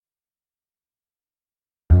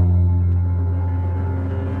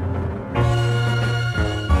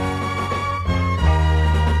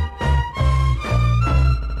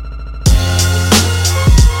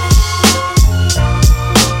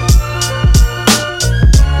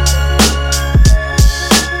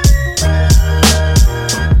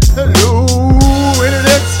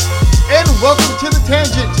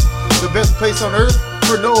place on earth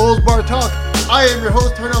for no holds bar talk. I am your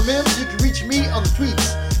host, Tarnell Mims. You can reach me on the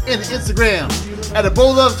tweets and Instagram at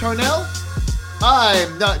Ebola of Tarnell.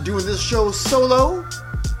 I'm not doing this show solo.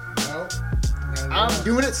 No. I'm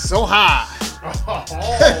doing it so high. Oh.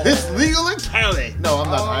 It's legal in Cali. No, I'm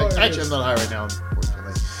not high. Actually, I'm not high right now,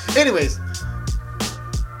 unfortunately. Anyways,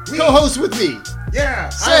 co-host with me, Yeah.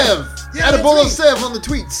 Sev. Yeah, at that's Ebola me. Sev on the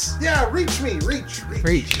tweets. Yeah, reach me.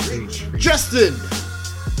 Reach. Justin.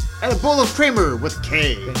 At Ebola Kramer with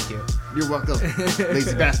K. Thank you. You're welcome,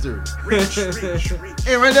 lazy bastard. Reach.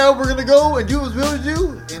 And right now, we're gonna go and do what we want to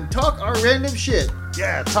do and talk our random shit.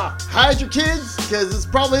 Yeah, talk. Hide your kids, because this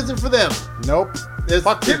probably isn't for them. Nope. It's,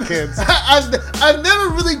 Fuck your kids. I've never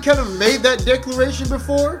really kind of made that declaration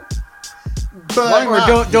before. Why But Or not?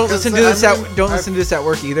 don't Because, listen to this I mean, listen to this at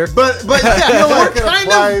work either. but yeah, I feel we're like it kind of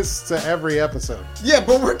applies to every episode.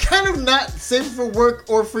 but we're kind of not safe for work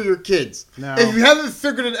or for your kids. No. If you haven't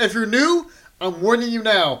figured it, if you're new, I'm warning you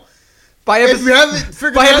now. by If you haven't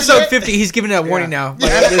figured by it out episode yet, 50, he's giving a warning now. By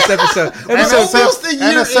Yeah. this episode. almost a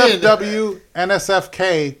year NSFW,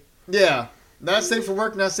 NSFK. yeah, not safe for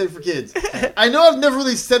work, not safe for kids. I know I've never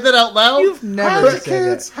really said that out loud. You've Hide never your said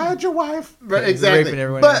kids. that. Hide your wife. Right, He's exactly. raping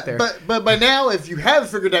everyone but, out there. but by now, if you have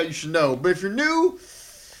figured out, you should know. But if you're new,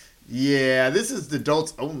 yeah, this is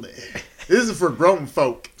adults only. This is for grown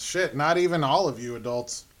folk. Shit, not even all of you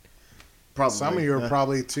adults. Probably. Some of you are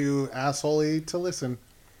probably too assholey to listen.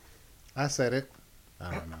 I said it.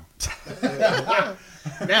 I don't know.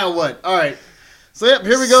 Now what? All right. So yep,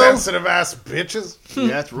 here we go. Sensitive ass bitches. Yeah,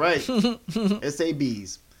 that's right.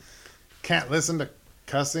 SABs. Can't listen to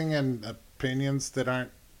cussing and opinions that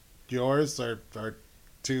aren't yours or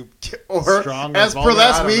too Or strong. as per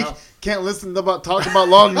last week, can't listen to talk about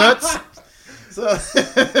long nuts. So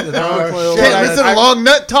can't listen to long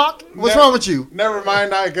nut talk. What's wrong with you? Never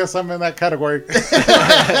mind. I guess I'm in that category.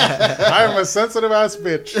 I am a sensitive ass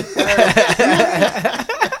bitch.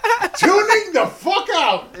 Tuning the fuck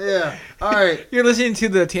out. Yeah. All right. You're listening to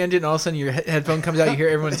the tangent, and all of a sudden your headphone comes out. You hear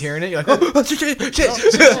everyone hearing it. You're like, oh, shit.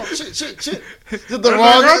 Shit. The I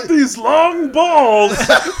wrong. got these long balls.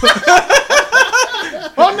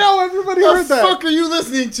 Oh no! Everybody What heard the that. fuck are you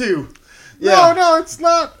listening to? No, it's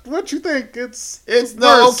not what you think. It's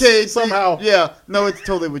no worse okay somehow. Yeah, no, it's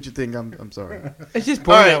totally what you think. I'm sorry. It's just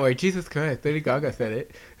born All right. that way. Jesus Christ, Lady Gaga said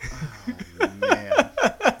it. Man.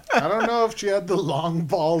 I don't know if she had the long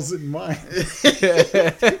balls in mind,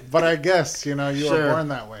 but I guess you were Sure. born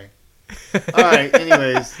that way. All right.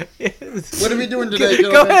 Anyways, what are we doing today,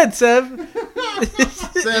 Go gentlemen? ahead, Seb.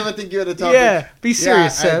 Sam, I think you had a topic. Yeah, be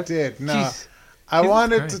serious, Yeah, I Seb. did. No, Jeez. I Jesus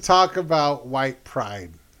wanted Christ. to talk about white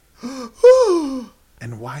pride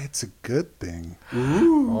and why it's a good thing.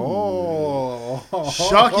 Ooh. Oh,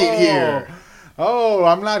 Shocking here. Oh,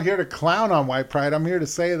 I'm not here to clown on white pride. I'm here to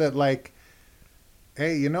say that, like,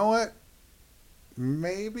 hey, you know what?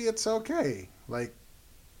 Maybe it's okay. Like,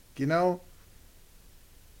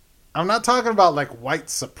 I'm not talking about like white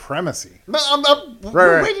supracy. No, I'm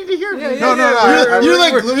Right. waiting to hear. Yeah, you. yeah, No, You're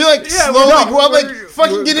like yeah, slowly. no, I'm like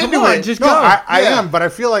fucking get come into on, it. just No, go. I Yeah. am, but I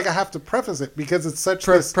feel like I have to preface it because it's such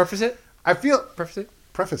this. Preface it. I feel Preface it.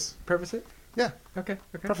 preface. Preface it. Yeah, Okay.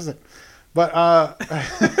 preface it. But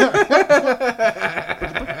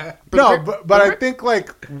no, but I think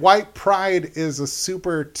like white pride is a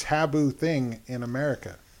super taboo thing in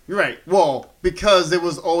America. You're right. Well, because it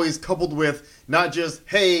was always coupled with not just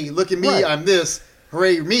hey, look at me, Right. I'm this,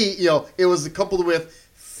 hooray me. It was coupled with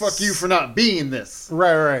fuck you for not being this.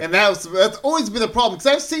 Right. And that's always been a problem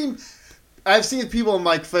because I've seen people on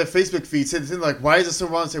like Facebook feeds saying like, why is it so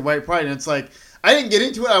wrong to say white pride? And it's like I didn't get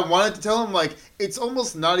into it. I wanted to tell them like it's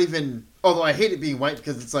almost not even. Although I hate it being white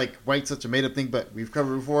because it's like white's such a made up thing, but we've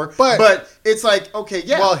covered it before. But it's like okay,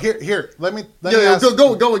 yeah. Well, here, let me go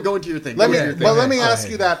into your thing. Let Go me, into your thing. but let me Go ask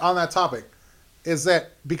ahead. you that on that topic, is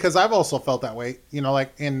that because I've also felt that way.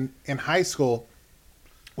 Like in high school,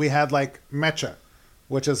 we had like Mecha,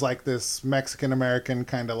 which is like this Mexican American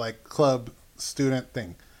kind of like club student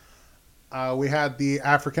thing. We had the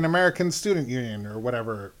African American Student Union or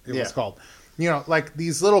whatever it was called. Like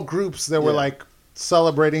these little groups that were Yeah. like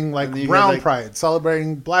celebrating like And you had, brown like- pride,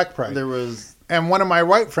 celebrating black pride. There was And one of my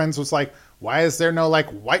white friends was like, why is there no like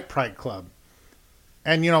white pride club?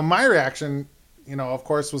 And, my reaction, of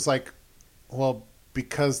course was like, well,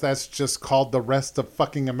 because that's just called the rest of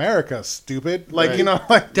fucking America, stupid. Like, Right.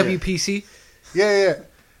 like, WPC. yeah.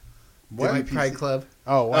 White Pride Club.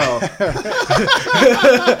 Oh, wow. oh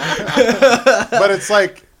But it's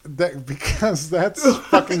like, that because that's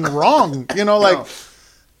fucking wrong. Like, no.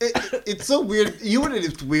 It's so weird.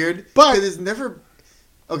 It's weird, But- 'cause it's never.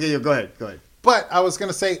 Okay, go ahead. but I was going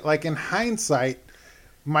to say, like, in hindsight,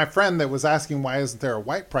 my friend that was asking why isn't there a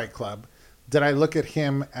white pride club, did I look at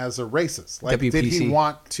him as a racist? Like, did he WPC.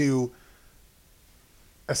 want to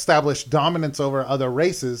establish dominance over other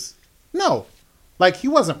races? No. Like, he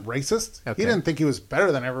wasn't racist. Okay. He didn't think he was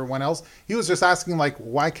better than everyone else. He was just asking, like,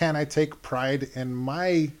 why can't I take pride in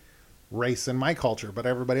my race and my culture, but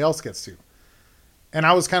everybody else gets to? And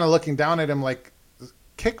I was kind of looking down at him like,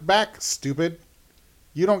 kick back, stupid.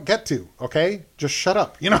 You don't get to, okay? Just shut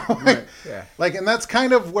up, you know? Right. Yeah. Like, and that's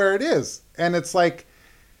kind of where it is. And it's like,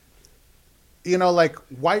 you know, like,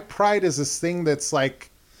 white pride is this thing that's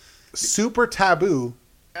like super taboo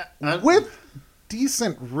with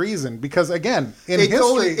decent reason, because again, in It's history,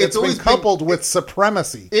 always- it's always been been- coupled with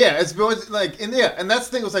supremacy. Yeah, it's always like, and yeah, and that's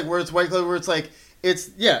the thing was like where it's white club, where it's like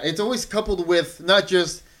it's always coupled with not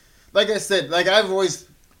just like I said, like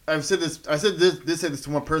I've said this to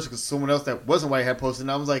one person because someone else that wasn't white had posted,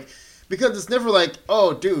 and I was like, because it's never like,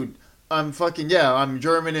 oh, dude, I'm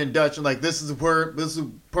German and Dutch, and like this is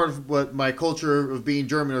part of what my culture of being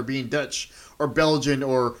German or being Dutch or Belgian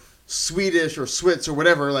or Swedish or Swiss or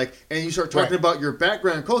whatever, like, and you start talking Right. about your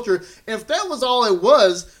background and culture, and if that was all it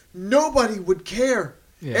was, nobody would care.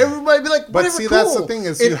 Yeah. Everybody would be like, But whatever, see, cool. that's the thing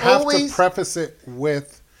is It you have always- to preface it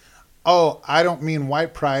with, oh, I don't mean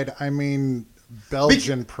white pride, I mean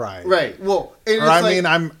Belgian pride. right. Well, and Or it's I like, mean,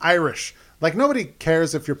 I'm Irish. Like, nobody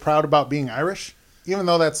cares if you're proud about being Irish, even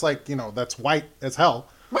though that's like, you know, that's white as hell.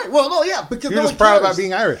 right. Well, no, yeah, because You're no just one proud cares. about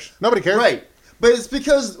being Irish. Nobody cares. right. But it's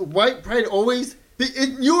because white pride always. You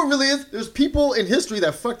know what it really is? There's people in history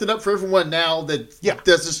that fucked it up for everyone now that's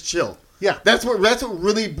just chill. Yeah. That's what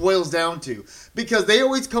really boils down to, because they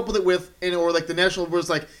always coupled it with, or like the national words,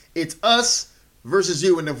 like it's us versus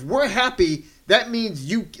you, and if we're happy, that means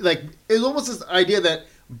you. Like, it's almost this idea that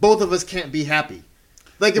both of us can't be happy.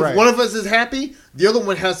 Like, if Right. one of us is happy, the other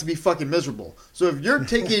one has to be fucking miserable. So if you're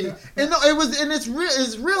taking, and no,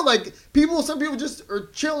 it's real. Like, some people just are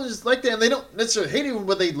chill and just like that, and they don't necessarily hate anyone,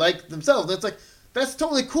 but they like themselves. That's like, that's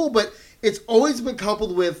totally cool, but it's always been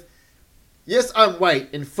coupled with, yes, I'm white,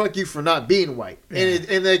 and fuck you for not being white. Yeah.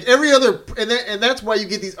 And like every other, and that's why you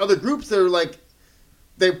get these other groups that are like,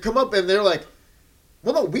 they come up and they're like,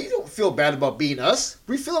 well, no, we don't feel bad about being us.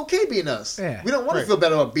 We feel okay being us. Yeah. We don't want Right. to feel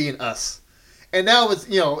bad about being us. And now it's,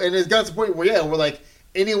 and it's got to the point where, we're like,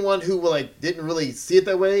 anyone who like didn't really see it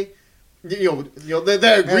that way, they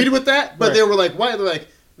agreed with that, but Right. they were like, why? They're like,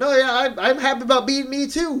 no, yeah, I'm happy about being me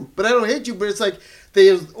too, but I don't hate you. But it's like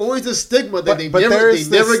there's always a stigma that they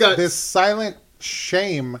never got. this silent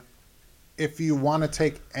shame if you want to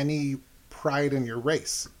take any pride in your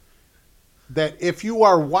race. That if you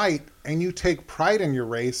are white and you take pride in your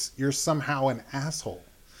race, you're somehow an asshole.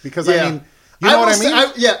 Because Yeah. I mean, you know what I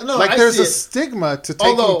mean? Like, there's see a it. stigma to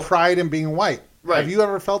taking Although- pride in being white. Right. Have you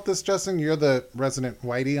ever felt this, Justin? You're the resident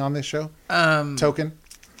whitey on this show. Token.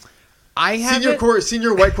 I haven't.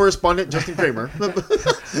 Senior white correspondent Justin Kramer.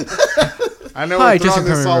 I know Hi, we're throwing Justin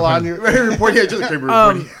this Kramer, all my on you. Report here, Justin Kramer.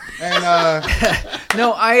 reporting. And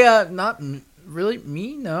No, I not really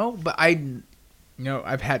me. No, but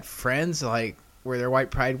I've had friends like where they're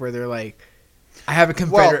white pride, where they're like, I have a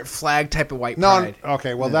Confederate flag type of white no, pride.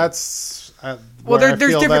 okay, well that's Well, where I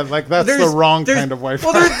there's feel different. that, like, that's there's- the wrong there's- kind of white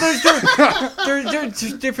Well, pride.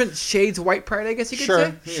 there's different shades of white pride, I guess you could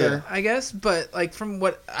Sure, say. sure. I guess, but like from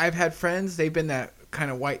what I've had friends, they've been that kind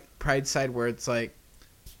of white pride side where it's like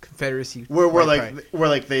Confederacy. where white pride. it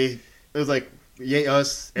was like, yay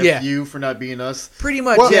us, F Yeah. you for not being us. Pretty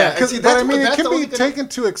much, Well, yeah. and see, but that's I mean, what- it that's can the be only thing- taken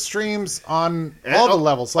to extremes on And- all the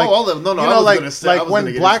levels. Like, all of them. No, you I know, was like gonna say- I like was when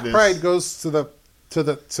gonna get Black into this. Pride goes to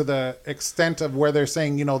the extent of where they're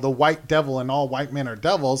saying, you know, the white devil and all white men are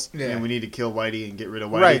devils. Yeah. And we need to kill Whitey and get rid of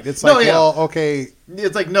Whitey. Right. It's No, like, yeah. well, okay,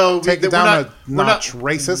 It's like, no, Take it we're down not, a we're notch not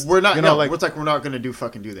racist, We're not. you know, No, like- it's like we're not going to do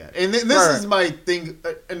fucking do that. And this Right. is my thing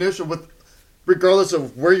initial with, regardless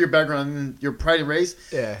of where your background and your pride and race.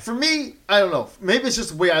 Yeah. For me, I don't know. Maybe it's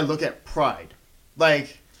just the way I look at pride.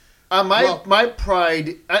 Like, my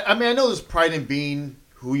pride. I mean, I know there's pride in being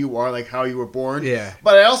who you are, like how you were born. Yeah.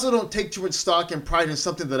 But I also don't take too much stock and pride in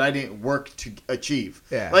something that I didn't work to achieve.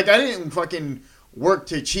 Yeah. Like, I didn't fucking work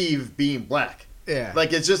to achieve being black. Yeah.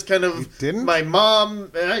 Like, it's just kind of You didn't? my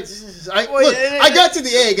mom. I Well, I got to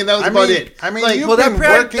the egg, and that was about it. I mean, like, you've well, that been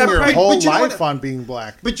pride- working that your pride- whole but you know life what- on being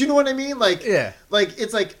black. but you know what I mean? Like, Yeah. like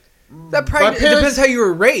it's like That my pride it parents- depends how you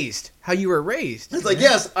were raised. How you were raised. It's like,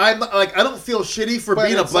 yes, I'm like, I don't feel shitty for But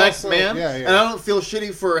being a it's black also- man, yeah, yeah. and I don't feel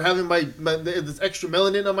shitty for having my this extra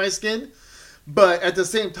melanin on my skin. But at the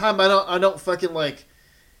same time, I don't fucking like.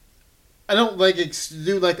 I don't like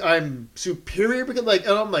do like I'm superior because like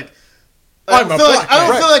and I'm like. I I'm don't a feel black like I don't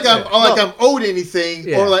man. feel like I'm Yeah. I'm owed anything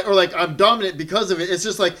Yeah. or like I'm dominant because of it. It's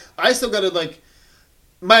just like I still gotta like.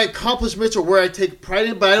 my accomplishments or where I take pride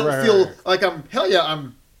in, but I don't feel right. like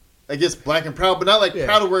I'm I guess black and proud, but not like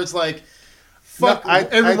proud of where it's like fuck No,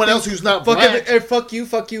 everyone else who's not Fuck black. fuck you,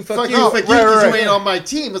 fuck you, fuck Fuck you. you, No, fuck you, right, because right. you ain't on my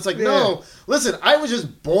team. It's like, Yeah. no, listen, I was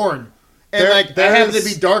just born, and There- like I happen to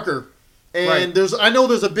there's- be darker, and Right. I know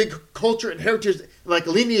there's a big culture and heritage, like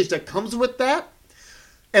lineage that comes with that,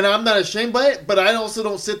 and I'm not ashamed by it, but I also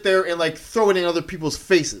don't sit there and like throw it in other people's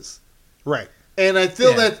faces. Right. And I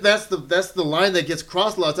feel Yeah. that that's the line that gets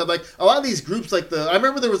crossed a lot of times. Like a lot of these groups, like I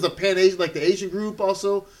remember there was the Pan Asian, like the Asian group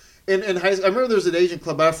also in high school. I remember there was an Asian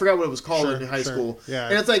club, but I forgot what it was called in high school. Yeah.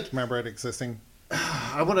 and it's like remember it existing.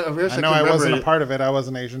 I wish I I know could I remember wasn't it. a part of it. I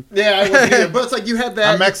wasn't Asian. Yeah, I wasn't either. But it's like you had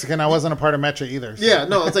that. I'm Mexican. I wasn't a part of Mecha either. So. Yeah,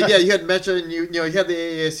 no, it's like you had Mecha and you had the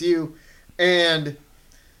AASU, and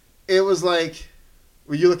it was like,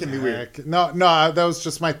 well, you look at me weird. No, that was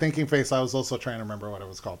just my thinking face. I was also trying to remember what it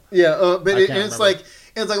was called. Yeah, but I and can't it's remember.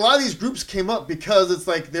 like a lot of these groups came up because it's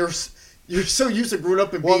like you're so used to growing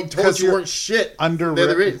up and Well, being told because you you're weren't shit.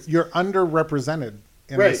 You're underrepresented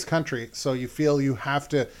in Right. this country, so you feel you have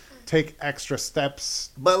to take extra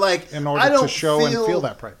steps But like in I order don't to show and feel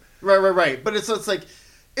that pride. Right. But it's like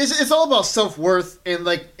it's all about self-worth and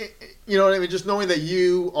like you know what I mean. Just knowing that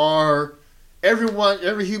you are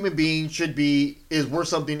every human being is worth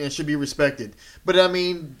something and should be respected. But I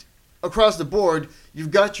mean, across the board,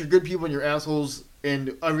 you've got your good people and your assholes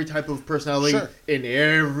and every type of personality Sure. in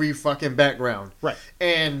every fucking background. Right.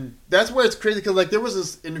 And that's where it's crazy because like there was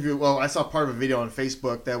this interview. Well, I saw part of a video on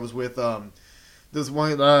Facebook that was with this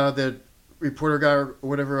one the reporter guy or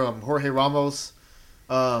whatever Jorge Ramos.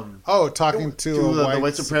 Talking to a the white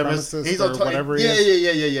white supremacist. supremacist or whatever he yeah,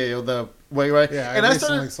 is. yeah. The white right. Yeah, and I I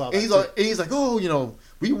recently started. saw And that he's like, oh,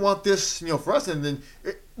 we want this, for us. And then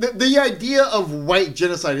the idea of white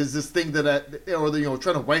genocide is this thing that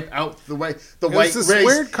trying to wipe out the white was this race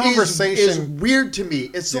weird is conversation. weird to me.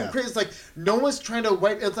 It's so Yeah. crazy. It's like no one's trying to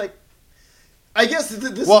wipe. It's like I guess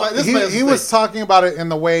this. Well, is my he was talking about it in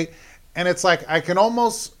the way, and it's like I can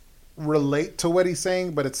almost relate to what he's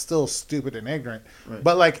saying, but it's still stupid and ignorant. Right.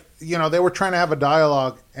 But like they were trying to have a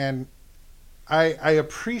dialogue, and I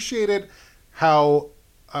appreciated how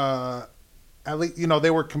at least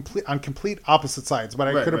they were on complete opposite sides, but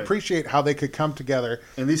I could appreciate how they could come together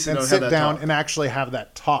At least and sit down and actually have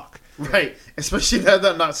that talk. Right, especially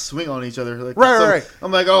that not swing on each other. Like, Right.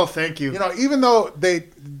 I'm like, oh, thank you. Even though they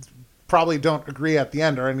probably don't agree at the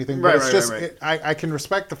end or anything, but it's just I can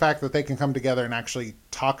respect the fact that they can come together and actually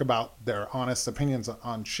talk about their honest opinions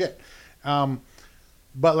on shit.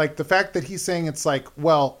 But like the fact that he's saying it's like,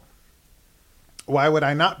 well, why would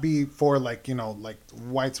I not be for like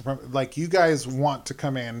white supremacy? Like you guys want to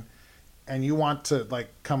come in and you want to like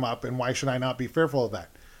come up, and why should I not be fearful of that?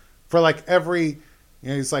 For like every,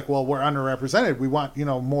 he's like, well, we're underrepresented. We want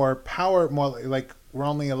more power, more like we're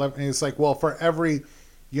only 11. And it's like, well, for every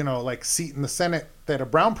like seat in the Senate that a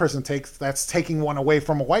brown person takes, that's taking one away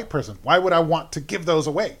from a white person. Why would I want to give those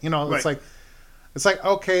away? It's like,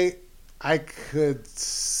 okay, I could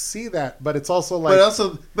see that, but it's also like,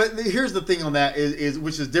 but here's the thing on that is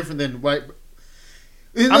which is different than white.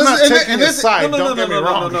 I'm not taking his side. Don't get me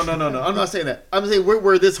wrong. No. I'm not saying that. I'm saying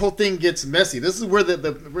where this whole thing gets messy. This is where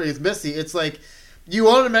where it's messy. It's like you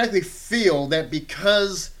automatically feel that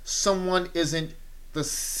because someone isn't the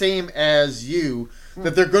same as you,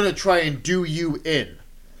 that they're going to try and do you in.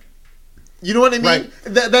 You know what I mean? Right.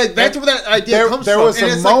 That's where that idea comes from. Was and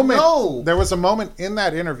a it's moment. Like, no. There was a moment in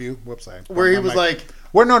that interview. Whoops! Where he was like,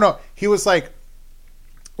 "Where no." He was like,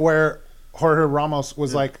 where Jorge Ramos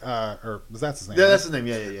was like, or was that his name? Yeah, right? that's his name.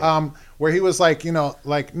 Yeah. Where he was like,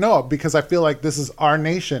 like no, because I feel like this is our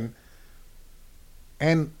nation,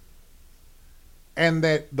 and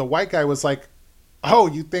that the white guy was like, oh,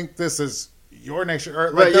 you think this is your nation?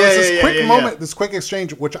 Or like there was this quick moment, this quick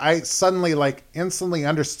exchange, which I suddenly like instantly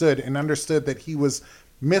understood that he was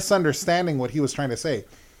misunderstanding what he was trying to say,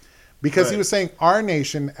 because he was saying our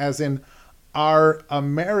nation as in our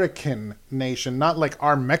American nation, not like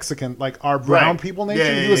our Mexican, like our brown people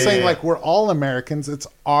nation. He was saying like we're all Americans. It's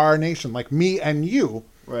our nation, like me and you.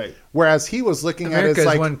 Right. Whereas he was looking America at it as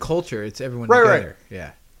like one culture. It's everyone Right. together.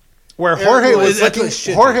 Yeah. Where Jorge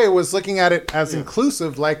Jorge was looking at it as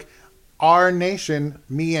inclusive, like our nation,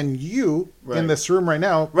 me and you in this room right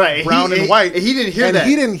now, brown and white. He didn't hear and that.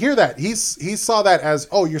 He didn't hear that. He saw that as,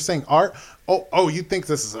 oh, you're saying our, oh, you think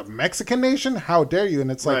this is a Mexican nation? How dare you?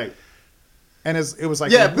 And it's like, and it was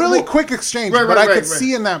like a really quick exchange. But I could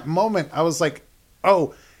see in that moment, I was like,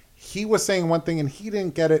 oh, he was saying one thing and he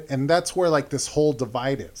didn't get it, and that's where like this whole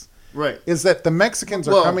divide is. Right. Is that the Mexicans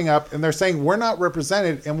are coming up and they're saying we're not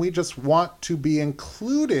represented and we just want to be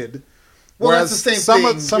included Well, Whereas that's the same some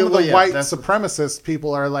thing. of some of Well, the yeah, white that's- supremacist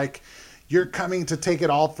people are like, "You're coming to take it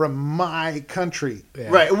all from my country." Yeah.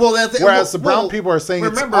 Right. Well, that's Whereas the brown people are saying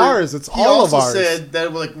it's ours. It's he all of also ours. said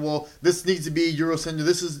that like, well, this needs to be Eurocentric.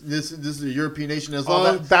 This is a European nation as Oh,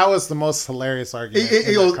 long. that was the most hilarious argument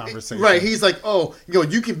in that conversation. Right. He's like, oh,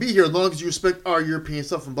 you can be here as long as you respect our European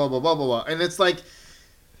stuff and blah blah blah blah blah. And it's like,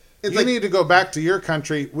 You need to go back to your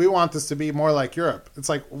country. We want this to be more like Europe. It's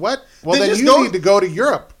like, what? Well, They then just you don't- need to go to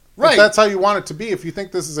Europe. Right. If that's how you want it to be. If you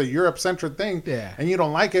think this is a Europe-centric thing Yeah. and you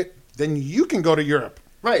don't like it, then you can go to Europe.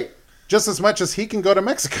 right. Just as much as he can go to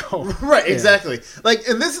Mexico. Right. Exactly. Like,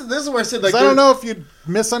 and this is where I said like, 'Cause I don't know if you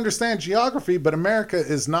misunderstand geography, but America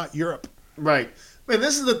is not Europe. Right. And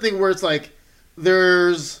this is the thing where it's like,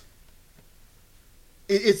 there's.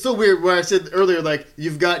 It's so weird where I said earlier, like,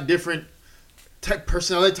 you've got different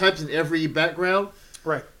personality types in every background.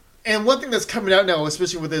 Right. And one thing that's coming out now,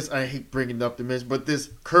 especially with this, I hate bringing it up to this, but this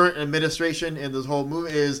current administration and this whole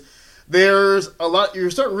movement is there's a lot. You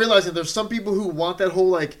start realizing there's some people who want that whole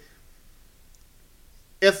like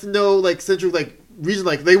centric region,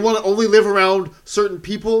 like they want to only live around certain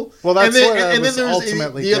people. Well, that's and then, what I and was then there's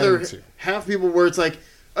ultimately the other getting to. half people where it's like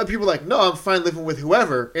people are like, no, I'm fine living with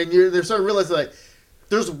whoever, and they're starting to realize that like,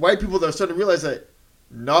 there's white people that are starting to realize that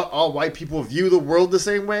not all white people view the world the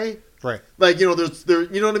same way. Right. Like, you know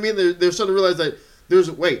what I mean? They're starting to realize that there's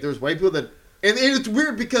white people that, and it's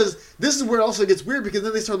weird because this is where it also gets weird because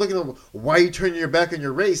then they start looking at why are you turning your back on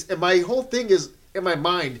your race? And my whole thing is in my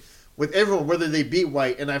mind with everyone, whether they be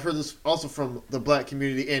white, and I've heard this also from the black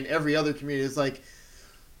community and every other community, it's like,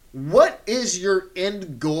 what is your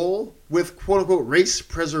end goal with quote unquote race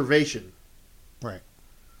preservation? Right.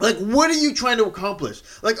 Like, what are you trying to accomplish?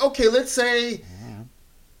 Like, okay, let's say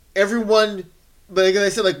everyone, like I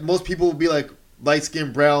said, like most people will be like light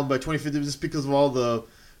skinned brown by 2050 just because of all the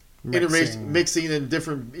interracial mixing and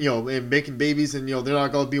different, and making babies, and they're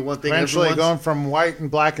not going to be one thing. Eventually, Everyone's- going from white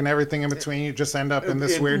and black and everything in between, you just end up in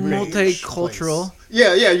this weird beige multicultural. place.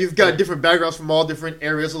 Yeah, you've got different backgrounds from all different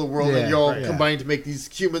areas of the world, Yeah, and you're all right, combined to make these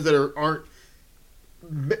humans that aren't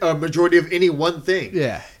a majority of any one thing.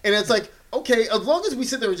 Yeah. And it's like, okay, as long as we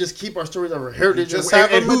sit there and just keep our stories, our heritage, Just and-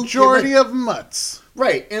 have a and who- majority of mutts.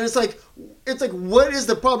 right? And it's like, what is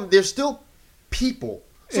the problem? They're still people.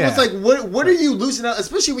 So Yeah. it's like, what are you losing out?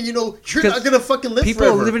 Especially when you know you're not gonna fucking live People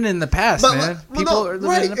forever. are living in the past, man. People are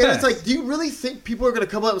living in the past. And it's like, do you really think people are gonna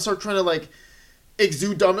come up and start trying to like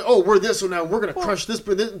exude dominance? Oh, we're this, so now we're gonna crush this,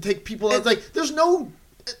 but then take people out. It's like, there's no.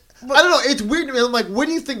 I don't know. It's weird to me. I'm like, what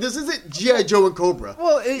do you think? This isn't G.I. Joe and Cobra.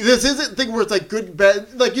 Well, this isn't thing where it's like good,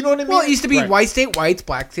 bad. Like, you know what I mean? Well, it used to be Right. white state whites,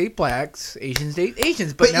 black state blacks, Asian state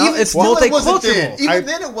Asians, but now even it's still, it wasn't then. multicultural. Even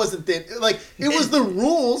then, it wasn't then. Like, it was the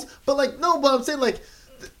rules, but like, no. But I'm saying, like,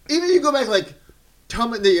 even if you go back, like,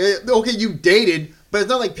 Tom and okay, you dated, but it's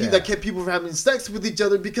not like people that kept people from having sex with each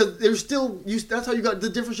other because they're still. That's how you got the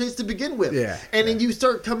different shades to begin with. Yeah. And then you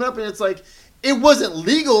start coming up, and it's like, it wasn't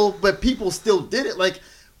legal, but people still did it. Like,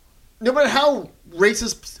 no matter how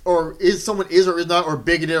racist someone is or is not, or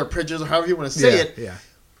bigoted or prejudiced, or however you want to say it. Yeah.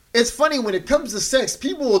 It's funny when it comes to sex,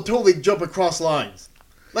 people will totally jump across lines.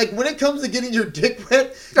 Like when it comes to getting your dick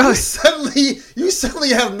wet, you suddenly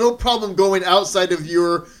have no problem going outside of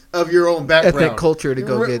your own background, Ethnic culture to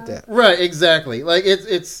go get that. Right, exactly. Like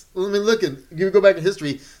it's. I mean, look, you go back in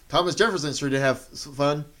history. Thomas Jefferson sure did have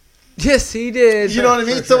fun. Yes, he did. You know what I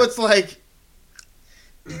mean? So it's like.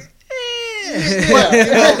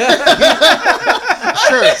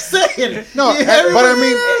 Sure. I'm saying. No, but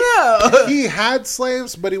I No. mean, he had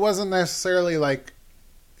slaves, but he wasn't necessarily like,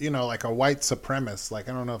 like a white supremacist. Like,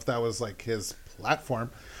 I don't know if that was like his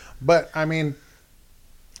platform, but I mean,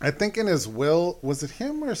 I think in his will, was it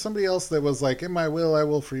him or somebody else that was like, in my will, I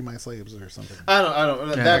will free my slaves or something? I don't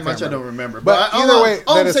I that can't much. remember. I don't remember. But But either way,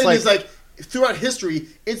 all that I'm it's saying like- is like throughout history,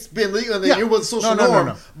 it's been legal and Yeah. it was social No.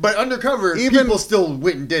 norm. But undercover, Even- people still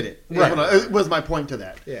went and did it. Right. It was my point to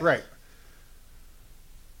that. Yeah. Right.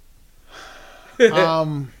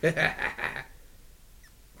 Come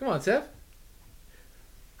on, Seth.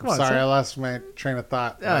 Come on, Sorry, I Seth. lost my train of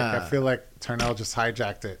thought. Like, I feel like Tarnell just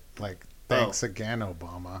hijacked it. Like, thanks Oh. again,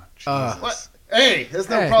 Obama. Jesus. What? Hey, that's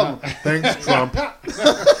no Hey. problem. Thanks, Trump.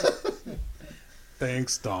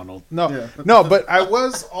 Thanks, Donald. No, Yeah. no, but I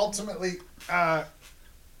was ultimately kind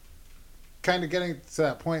of getting to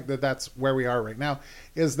that point that's where we are right now.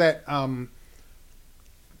 Is that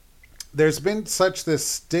there's been such this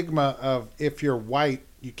stigma of if you're white,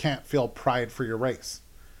 you can't feel pride for your race.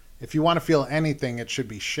 If you want to feel anything, it should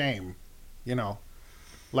be shame,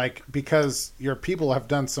 like because your people have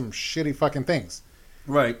done some shitty fucking things.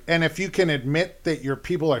 Right. And if you can admit that your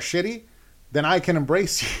people are shitty, then I can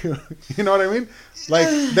embrace you. You know what I mean? Like,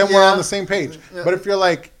 then we're on the same page. Yeah. But if you're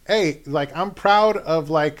like, hey, like, I'm proud of,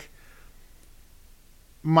 like,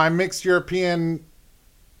 my mixed European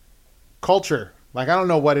culture. Like, I don't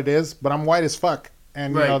know what it is, but I'm white as fuck.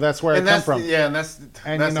 And, you know, that's where I come from. Yeah, and that's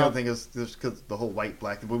And, the you know, other thing is because the whole white,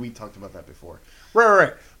 black, we talked about that before.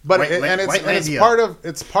 Right. But White- it's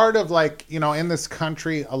Whitelandia. part of like, you know, in this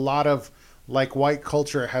country, a lot of like white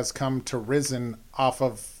culture has come to risen off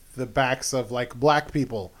of the backs of like black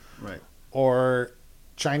people, Right. or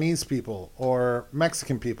Chinese people or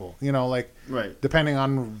Mexican people. You know, like Right. depending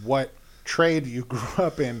on what trade you grew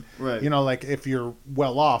up in. Right. You know, like if you're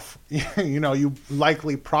well off, you know, you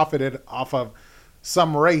likely profited off of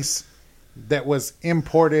some race that was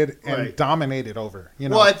imported and Right. dominated over. You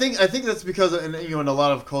know, Well, I think that's because in a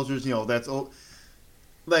lot of cultures, you know, that's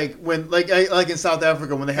like when like in South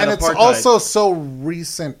Africa when they had and it's apartheid. also so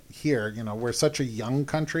recent here. You know, we're such a young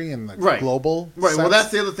country in the Right. global. Right. Well, sense.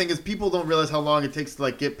 that's the other thing is people don't realize how long it takes to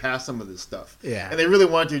like get past some of this stuff. Yeah. And they really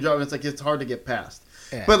want to do a job. And it's like it's hard to get past.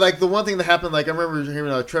 Yeah. But like the one thing that happened, like I remember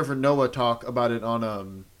hearing Trevor Noah talk about it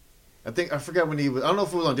on I forgot when he was. I don't know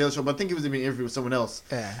if it was on Daily Show, but I think he was in an interview with someone else.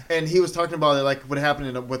 Yeah. And he was talking about it, like what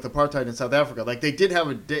happened with apartheid in South Africa. Like they did have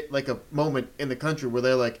a moment in the country where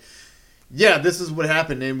they're like, yeah, this is what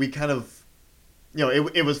happened, and we kind of, you know,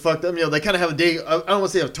 it was fucked up. You know, they kind of have a day. I don't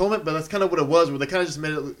want to say atonement, but that's kind of what it was, where they kind of just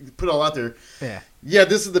put it all out there. Yeah. Yeah,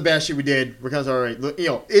 this is the bad shit we did. We're kind of all right. Look, you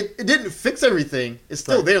know, it didn't fix everything. It's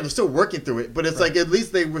still Right. there. They're still working through it. But it's like at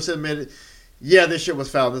least they were saying, yeah, this shit was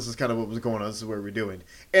foul. This is kind of what was going on. This is what we're doing.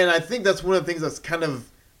 And I think that's one of the things that's kind of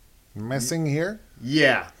missing here.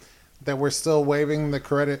 yeah. That we're still waving the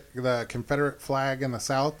Confederate flag in the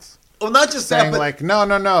South, Well, not just saying that, but like,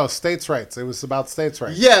 no, states' rights. It was about states'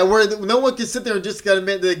 rights. yeah, where no one can sit there and just gotta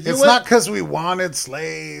admit that It's not because we wanted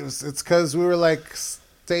slaves. It's because we were like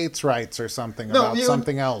states' rights or something about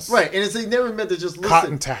something else. right? And it's they never meant to just listen.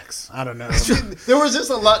 Cotton tax. I don't know. There was just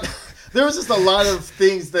a lot. There was just a lot of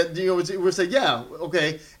things that we're saying. Yeah,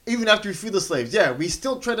 okay. Even after we free the slaves, yeah, we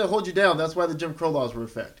still try to hold you down. That's why the Jim Crow laws were in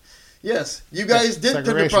effect. Yes, you guys did turn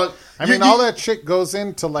the Segregation. I mean, all that shit goes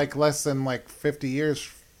into like less than like 50 years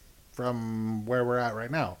from where we're at right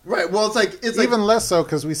now. right. Well, it's Even less so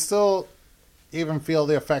because we still even feel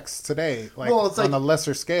the effects today, like Well, it's on like- a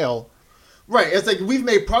lesser scale. right. It's like we've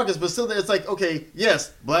made progress, but still, it's like okay,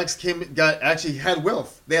 yes, blacks actually had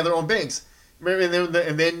wealth. They had their own banks. Remember,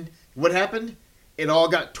 and then what happened? It all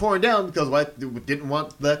got torn down because white didn't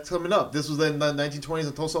want blacks coming up. This was in the 1920s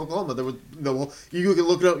in Tulsa, Oklahoma. There was you can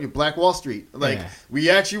look it up. Your Black Wall Street. Like Yeah. we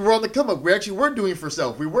actually were on the come up. We actually were doing for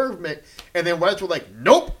self. We were, and then whites were like,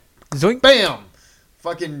 nope, Zoink. bam,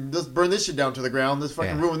 fucking let's burn this shit down to the ground. Let's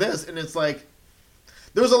fucking Yeah. ruin this. And it's like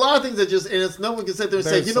there was a lot of things that just and it's no one can sit there and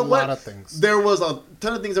say, There's you know a what? lot of things. There was a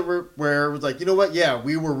ton of things that were where it was like, you know what? Yeah,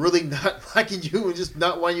 we were really not liking you and just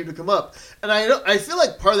not wanting you to come up. And I feel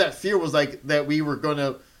like part of that fear was like that we were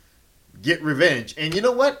gonna get revenge. And you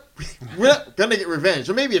know what? We're not gonna get revenge.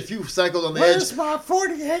 Or maybe a few cycles on the edge. my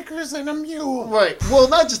 40 acres and a mule? Right. Well,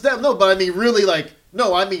 not just that. No, but I mean, really, like,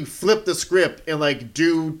 no, I mean, flip the script and like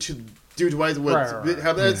do to white what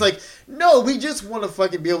Right. it's like. No, we just want to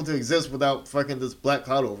fucking be able to exist without fucking this black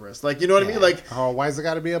cloud over us. Like, you know what I mean? Like, Oh, why's it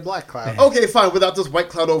got to be a black cloud? okay, fine, without this white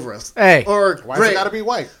cloud over us. Hey. Or Why's gray, it got to be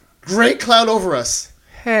white? gray cloud over us.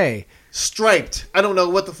 Hey. Striped. I don't know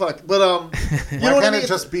what the fuck, but you Why know what can't I mean? it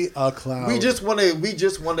just be a cloud? We just want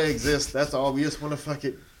to exist. That's all. We just want to fuck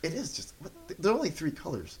it. It is just. There are only 3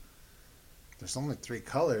 colors There's only 3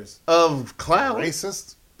 colors. of cloud.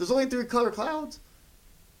 Racist? There's only 3 color clouds.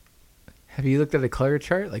 Have you looked at a color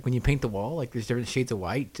chart? Like when you paint the wall, like there's different shades of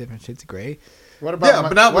white, different shades of gray. What about Yeah,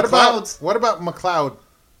 but not what with about clouds. what about McCloud?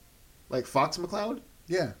 Like Fox McCloud.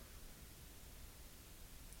 Yeah.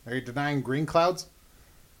 Are you denying green clouds?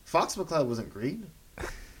 Fox McCloud wasn't green.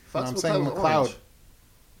 Fox I'm saying was McCloud. orange.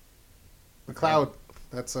 McCloud.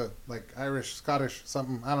 That's a like Irish, Scottish,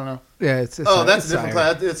 something. I don't know. Yeah, it's Oh, that's a it's different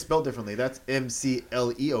Irish. cloud. It's spelled differently. That's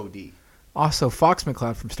MCLEOD. Also, Fox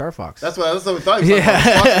McCloud from Star Fox. That's what we thought. You were Yeah.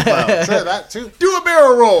 talking about. Fox McCloud. Sure, that too. Do a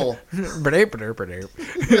barrel roll.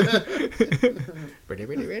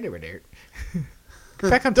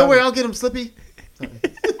 Back on Don't worry, topic. I'll get him Slippy.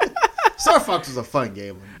 Star Fox was a fun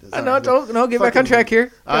game. No, don't get back on track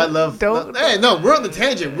here. I love. Don't. Hey, no, we're on the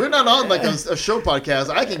tangent. We're not on like a show podcast.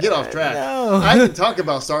 I can get off track. No. I can talk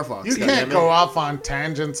about Star Fox. You goddamn can't it. go off on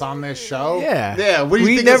tangents on this show. Yeah. Yeah, what do you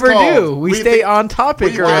we think it's never called? do. We What do you stay think- on topic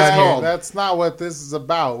what do you think it's around here. called? That's not what this is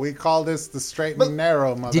about. We call this the straight But- and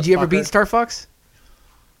narrow, motherfucker. Did you ever beat Star Fox?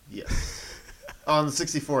 Yes. On the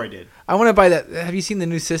 64, I did. I want to buy that. Have you seen the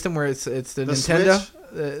new system where it's the Nintendo? Switch?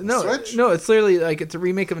 No, Switch? no, it's literally like it's a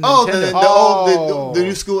remake of a Oh, Nintendo. the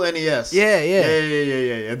new school NES.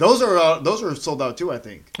 Yeah. Those are sold out too, I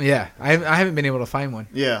think. Yeah, I haven't been able to find one.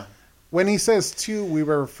 Yeah. When he says 2, we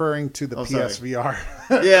were referring to the PSVR.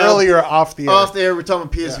 Yeah. Earlier off the air. Off the air, we're talking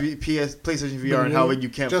about PlayStation VR and how you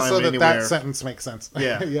can't Just find so them that anywhere. that sentence makes sense.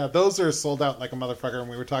 Yeah. Yeah, those are sold out like a motherfucker. And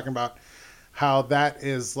we were talking about how that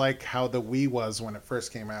is like how the Wii was when it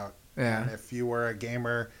first came out. Yeah. And if you were a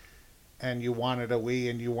gamer and you wanted a Wii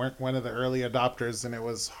and you weren't one of the early adopters, then it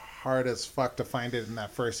was hard as fuck to find it in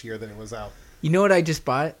that first year that it was out. You know what I just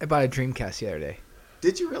bought? I bought a Dreamcast the other day.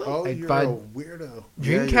 Did you really? Oh, I you're bought- a weirdo.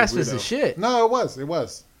 Dreamcast was weirdo. the shit. No, it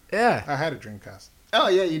was. Yeah. I had a Dreamcast. Oh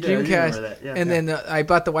yeah, you did. I remember Dreamcast. that. Yeah. And then I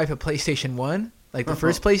bought the wife a PlayStation 1, like the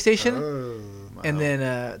first PlayStation. Oh. And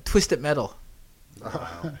then Twisted Metal.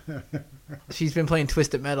 She's been playing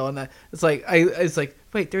Twisted Metal, and it's like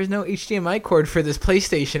wait, there's no HDMI cord for this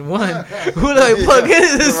PlayStation 1. Who do I plug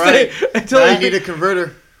into this Right. thing? Now Until you need a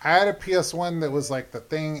converter. I had a PS1 that was like the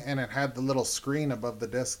thing, and it had the little screen above the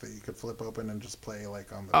disc that you could flip open and just play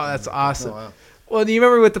like on the. Oh, that's thing. awesome. Oh, wow. Well, do you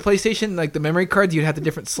remember with the PlayStation, like the memory cards, you'd have the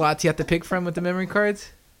different slots you have to pick from with the memory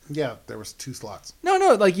cards? Yeah, there was 2 slots. No,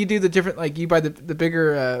 like you do the different, like you buy the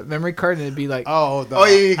bigger memory card, and it'd be like, Oh, the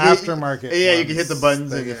you can- aftermarket. Yeah, you can hit the ones.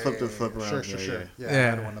 buttons and Yeah, you flip the yeah, flip yeah. around. Sure. Yeah, Yeah, I Yeah.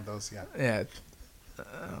 had one of those. Yeah, yeah.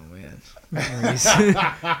 Oh man. Memories.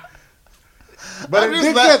 but I'm it just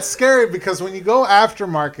did get scary because when you go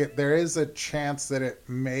aftermarket, there is a chance that it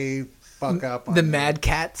may fuck up. On the you. Mad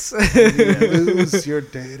Cats. You lose your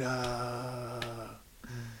data.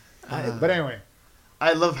 But anyway,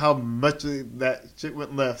 I love how much of that shit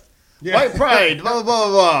went left. Yeah. White Pride, blah, blah, blah,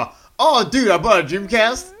 blah. Oh, dude, I bought a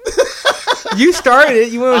Dreamcast. You started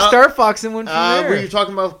it. You went with Star Fox and went from there. Were you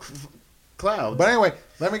talking about clouds? but anyway,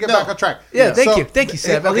 let me get No. back on track. Yeah, thank So, you. Thank you,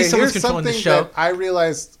 Seb. At least someone's here's controlling the something show. that I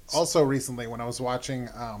realized also recently when I was watching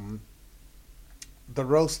the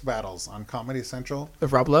roast battles on Comedy Central.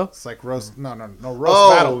 Of Rob Lowe? It's like roast, no, roast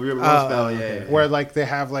oh, battle, roast Oh, battle, okay. yeah. where like they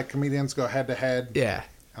have like comedians go head to head, Yeah.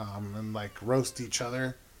 and like roast each other,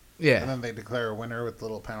 and Yeah. then they declare a winner with a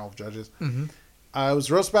little panel of judges. Mm-hmm. It was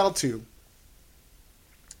roast battle 2,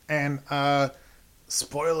 and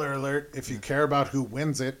spoiler alert if you care about who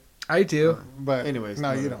wins it, I do. but Anyways,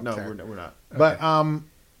 no, you don't. No, care. we're not. But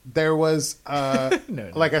there was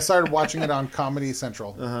No. like I started watching it on Comedy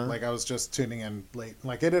Central. Uh-huh. Like I was just tuning in late.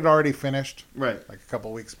 Like it had already finished Right. like a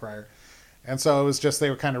couple weeks prior. And so it was just they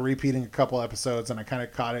were kind of repeating a couple episodes and I kind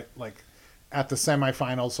of caught it like at the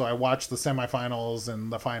semifinals. So I watched the semifinals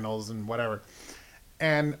and the finals and whatever.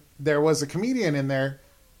 And there was a comedian in there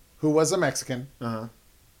who was a Mexican Uh-huh.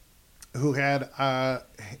 who had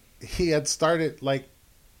he had started like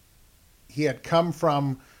he had come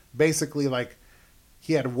from basically like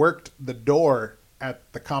he had worked the door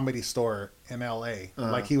at the Comedy Store in LA.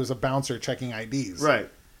 Uh-huh. Like he was a bouncer checking IDs. Right.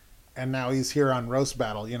 And now he's here on Roast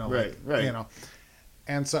Battle, you know, Right, like, right. you know.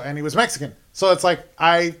 And so and he was Mexican. So it's like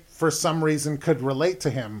I for some reason could relate to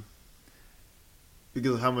him.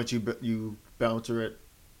 Because of how much you bouncer at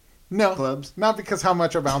No. clubs? Not because how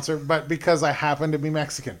much a bouncer, but because I happen to be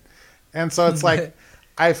Mexican. And so it's like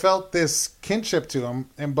I felt this kinship to him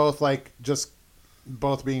and both like just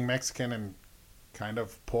both being Mexican and kind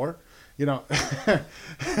of poor, you know.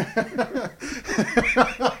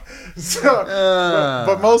 So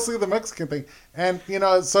but mostly the Mexican thing. And you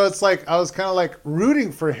know, so it's like I was kind of like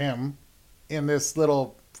rooting for him in this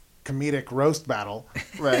little comedic roast battle.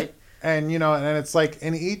 Right. And you know, and it's like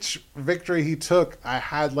in each victory he took, I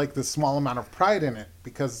had like this small amount of pride in it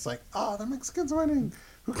because it's like, oh, the Mexican's winning,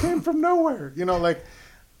 who came from nowhere, you know, like,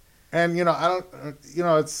 and you know, I don't, you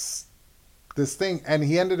know, it's this thing, and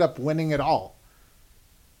he ended up winning it all,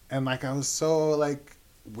 and like I was so like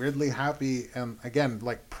weirdly happy and again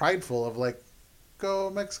like prideful of like, go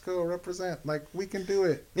Mexico, represent, like we can do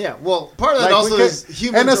it. Yeah, well, part of that Like, also we is could-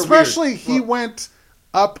 humans and are especially weird. he Well, went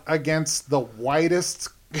up against the whitest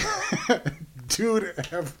dude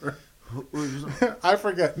ever. I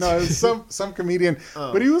forget. No, it was some comedian,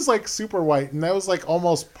 Oh. but he was like super white, and that was like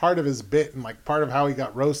almost part of his bit and like part of how he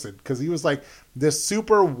got roasted because he was like this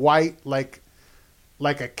super white, like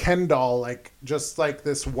a Ken doll, like just like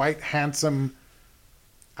this white handsome.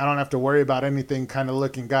 I don't have to worry about anything kind of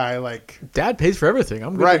looking guy, like Dad pays for everything.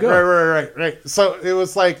 I'm good right, to go. right. So it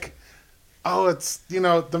was like, oh, it's, you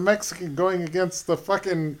know, the Mexican going against the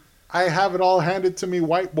fucking I have it all handed to me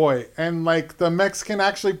white boy, and like the Mexican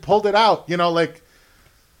actually pulled it out, you know, like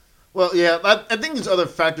well, yeah, I think there's other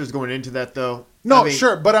factors going into that, though. no, I mean,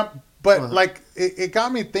 sure, but Uh-huh. like it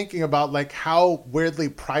got me thinking about like how weirdly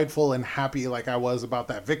prideful and happy like I was about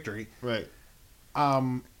that victory, Right,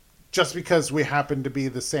 just because we happened to be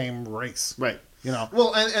the same race. right. You know.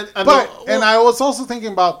 Well, And I was also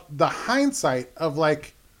thinking about the hindsight of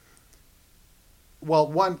like,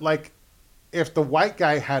 well, one, like, if the white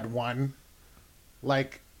guy had won,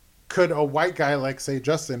 like, could a white guy, like, say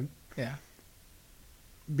Justin, Yeah.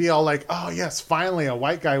 be all like, oh yes, finally a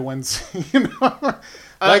white guy wins, you know?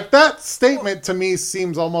 Like that statement to me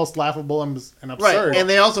seems almost laughable and absurd. right, and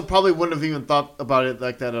they also probably wouldn't have even thought about it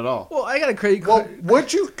like that at all. Well, I got a credit Well, card.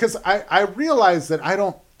 would you? Because I realize that I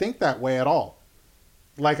don't think that way at all.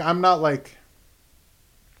 Like, I'm not like,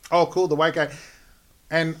 oh, cool, the white guy.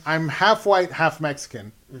 And I'm half white, half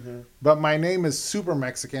Mexican. But my name is super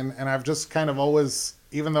Mexican, and I've just kind of always,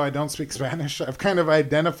 even though I don't speak Spanish, I've kind of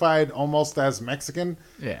identified almost as Mexican.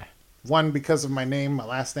 Yeah. One, because of my name, my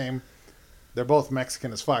last name. They're both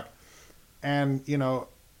Mexican as fuck. And, you know,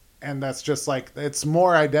 and that's just like, it's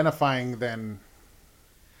more identifying than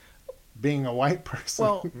being a white person.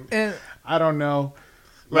 Well, and I don't know.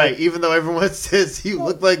 Right, even though everyone says you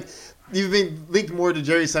look like you've been linked more to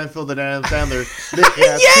Jerry Seinfeld than Adam Sandler.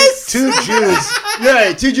 Yeah, Yes! two Jews.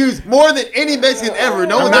 Yeah, 2 Jews, more than any Mexican ever.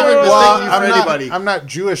 No one's I'm ever not- mistaken you for anybody. I'm not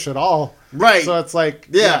Jewish at all. Right. So it's like,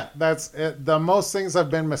 Yeah. that's it. The most things I've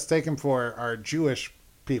been mistaken for are Jewish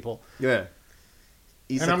people. Yeah.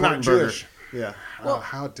 And I'm not Jewish. Yeah. Oh,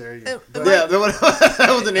 how dare you? But Yeah, that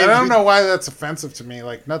was the name. I don't know why that's offensive to me.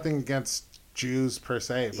 Like, nothing against Jews per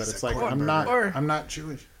se, but it's like, I'm not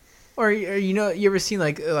Jewish. or you know, you ever seen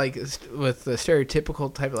like with the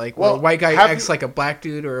stereotypical type of like Well, where a white guy have acts you- like a black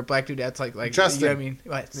dude or a black dude acts like Justin. you know what I mean?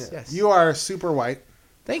 What? Yes. You are super white.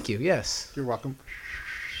 Thank you. Yes. You're welcome.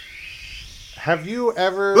 Have you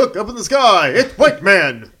ever Look up in the sky. It's white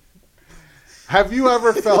man.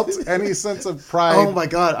 felt any sense of pride Oh my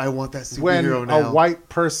god, I want that when superhero now. a white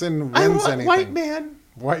person I wins want anything? white man.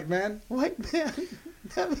 White man? White man.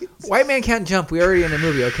 That means White man can't jump. We already in the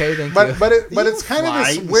movie. Okay. Thank you. But You it's kind of fly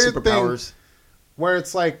this with weird thing superpowers. where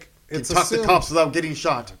it's like Can it's talk to assumed cops without getting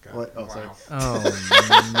shot. God. What? Oh, Wow. sorry.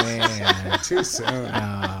 Oh man. too soon.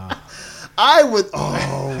 I would.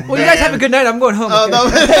 Oh, Well, you guys have a good night. I'm going home. Oh, okay? no.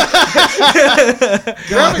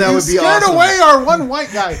 God, that you would be scared awesome. away our one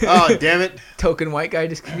white guy. Oh, damn it. Token white guy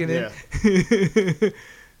just kicking Yeah. in.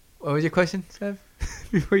 What was your question, Seb?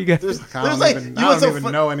 Before you got There's I don't like, even, you I know don't so even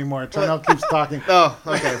fun- know anymore. Charnel keeps talking. Oh,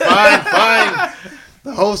 okay. Fine.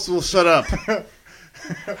 The host will shut up.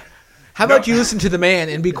 How about you listen to the man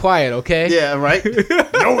and be quiet, okay? Yeah, right?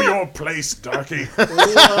 Know your place, darky.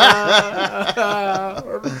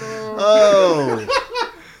 Oh.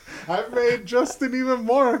 I've made Justin even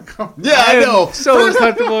more uncomfortable. Yeah, I know. So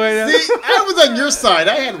uncomfortable right now. See, I was on your side.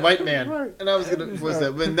 I had white man. Right. And I was going to voice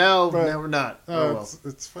that. But now Right. we're not. Oh, well.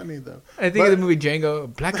 It's funny though. I think of the movie Django. A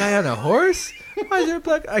black guy on a horse? Why is there a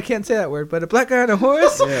black? I can't say that word, but a black guy on a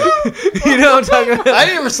horse? Yeah. You know what I'm talking about? I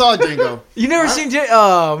never saw Django. You never seen Django?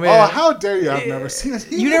 Oh, man. Oh, how dare you? I've never seen it.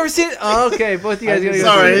 You never seen it? Oh, okay. Both of you guys gotta go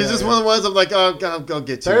Sorry, see it. it's just one of the ones I'm like, oh, God, I'll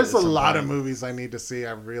get to it There's at a some lot point. of movies I need to see.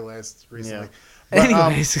 I've realized recently. Yeah. But,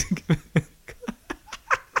 Anyways.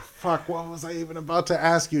 fuck, what was I even about to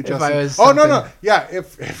ask you, If Justin? I was Oh no, something. yeah.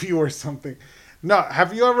 If you were something, no.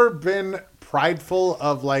 Have you ever been prideful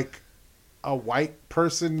of like a white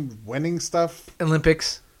person winning stuff?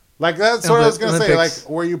 Olympics. Like that's what I was gonna say. Like, Olympics.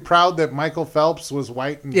 were you proud that Michael Phelps was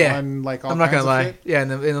white and Yeah. won like all I'm not kinds gonna of lie. shit? Yeah, in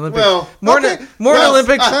the Olympics. Well, more okay. in Well,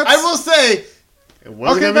 Olympics. I will say, it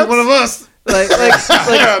wasn't Okay, going to be one of us. like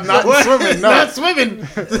Not in swimming. No. Not swimming.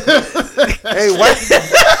 Hey,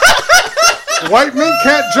 white men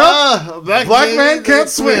can't jump. Black man can't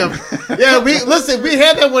swim. Yeah, we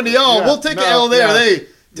had that one to y'all. Yeah, We'll take no, an L there. yeah. Hey,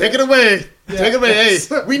 take it away. Take it away. Hey,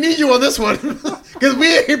 we need you on this one. Because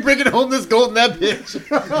we ain't bringing home this gold in that bitch.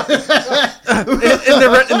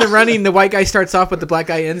 in the running, the white guy starts off, but the black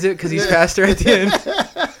guy ends it because he's faster at the end.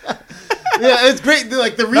 Yeah, it's great.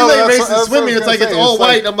 Like the relay that's race what- and that's what I swimming, was it's like gonna it's say. all It's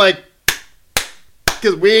white. like- I'm like,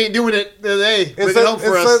 because we ain't doing it today. Bring It's it home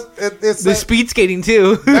for us. it's The speed skating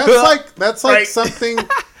too. that's like Right. something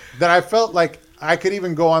that I felt like I could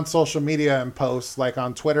even go on social media and post, like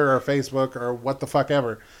on Twitter or Facebook or what the fuck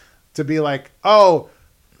ever, to be like, oh,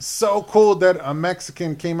 so cool that a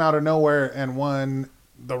Mexican came out of nowhere and won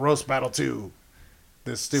the Roast Battle 2,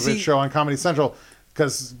 this stupid See- show on Comedy Central.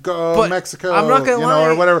 Because go But Mexico, I'm not gonna lie.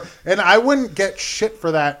 or whatever. And I wouldn't get shit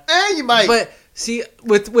for that. You might. But see,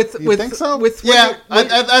 with You think so? with Yeah, when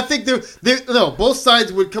you- I think no, both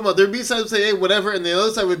sides would come up. There'd be sides would say, hey, whatever, and the other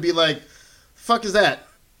side would be like, fuck is that?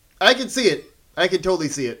 I can see it. I can totally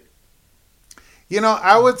see it. You know,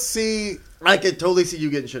 I would see I could totally see you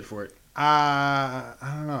getting shit for it. I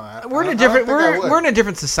don't know. We're in I a don't different think I would. we're in a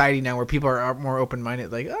different society now where people are more open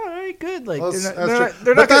minded. Like, all right, good. Like Well, they're that's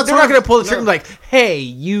true. not But going to pull the no. trigger and be like, hey,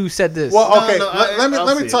 you said this. Well, okay. No,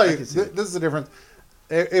 let me tell you. I can see it. This is the difference.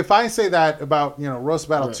 If I say that about Roast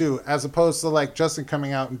Battle Right. 2, as opposed to like Justin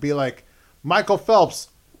coming out and be like, Michael Phelps,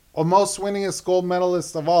 most winningest gold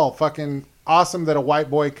medalist of all, fucking awesome that a white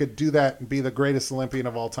boy could do that and be the greatest Olympian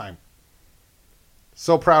of all time.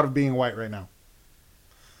 So proud of being white right now.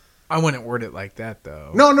 I wouldn't word it like that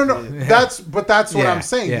though. No. That's what Yeah, I'm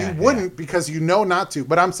saying. yeah, You wouldn't because you know not to.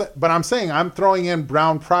 But I'm saying I'm throwing in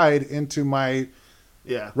brown pride into my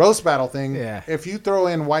Yeah. roast battle thing. Yeah. If you throw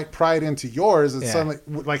in white pride into yours, it's Yeah. suddenly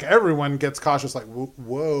like everyone gets cautious. Like,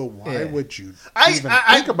 whoa, why Yeah. would you I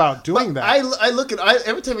think about doing but that? I look at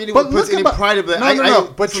every time anyone puts any pride of that.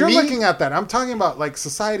 No. But for you're me, looking at that. I'm talking about like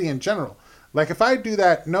society in general. Like if I do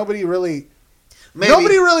that, nobody really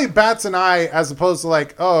bats an eye as opposed to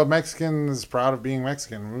like, oh, a Mexican is proud of being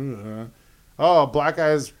Mexican. Oh, a black guy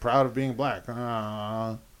is proud of being black.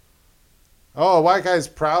 Oh, a white guy is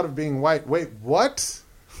proud of being white. Wait, what?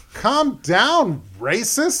 Calm down,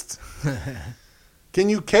 racist. Can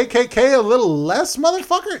you KKK a little less,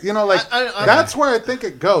 motherfucker? That's where I think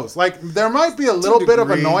it goes. Like, there might be a little bit of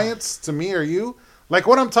degree. annoyance to me or you. Like,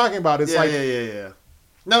 what I'm talking about is Yeah.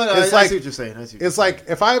 No, It's I like- see what you're saying. it's like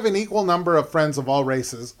if I have an equal number of friends of all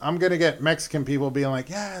races, I'm gonna get Mexican people being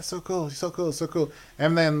like, "Yeah, so cool, so cool, so cool,"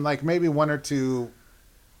 and then like maybe one or two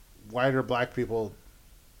white or black people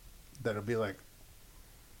that'll be like,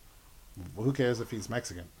 "Who cares if he's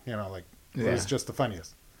Mexican?" Like Yeah. he's just the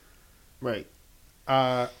funniest. right.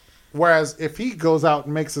 Whereas if he goes out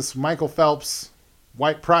and makes this Michael Phelps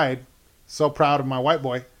white pride, so proud of my white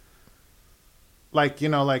boy, like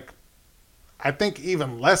I think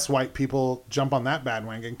even less white people jump on that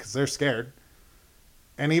bandwagon because they're scared.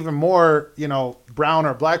 And even more, brown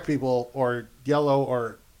or black people or yellow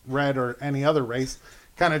or red or any other race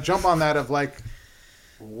kind of jump on that of like,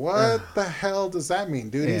 what the hell does that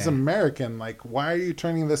mean, dude? He's Yeah. American. Like, why are you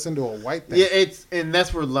turning this into a white thing? Yeah, and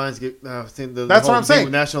that's where the lines get. That's what I'm saying.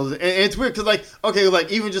 With national, and it's weird because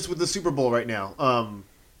like even just with the Super Bowl right now.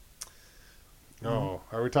 Oh,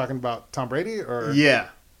 are we talking about Tom Brady or? Yeah.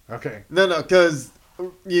 Okay. No, because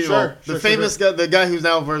Sure, the famous guy, the guy who's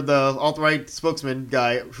now for the alt-right spokesman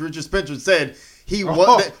guy, Richard Spencer, said he won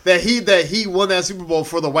Oh. that he won that Super Bowl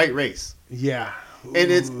for the white race, Yeah.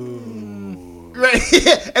 and it's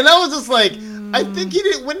right. And I was just like, I think he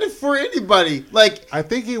didn't win it for anybody. Like, I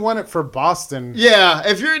think he won it for Boston. yeah,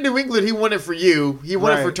 if you're in New England, he won it for you. He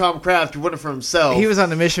won it for Right. Tom Kraft. He won it for himself. He was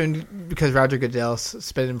on a mission because Roger Goodell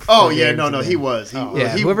spent him. Oh 4 yeah, years no, and then- he was.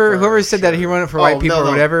 Yeah, he, whoever said that he won it for white people or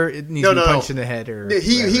whatever, it needs to be No. punched in the head or.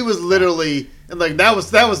 He whatever. was literally, and like that was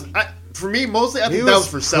for me mostly. I He think that was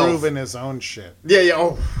for self. proving his own shit. Yeah.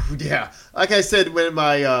 Oh, yeah. Like I said when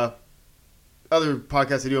my other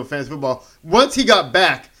podcast I do on fantasy football, once he got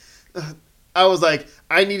back, I was like,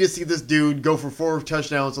 I need to see this dude go for 4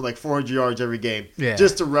 touchdowns and like 400 yards every game, Yeah.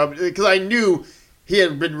 just to rub. Because I knew he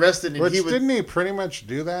had been rested and Which he was didn't he pretty much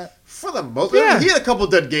do that? for the most. Yeah. He had a couple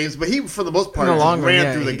dead games, but he for the most part In the just long run, ran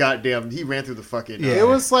yeah, through the he- goddamn. He ran through the fucking. Yeah. It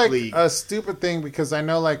was like league. a stupid thing because I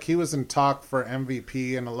know like he was in talk for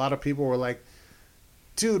MVP and a lot of people were like,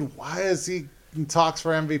 dude, why is he in talks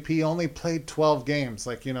for MVP? He only played 12 games.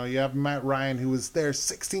 Like, you have Matt Ryan who was there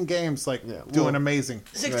 16 games, like Yeah, doing well- amazing.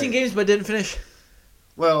 16 Right. games but didn't finish.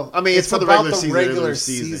 Well, I mean, it's for the about regular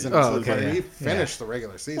season. Oh, So okay, like, yeah. He finished the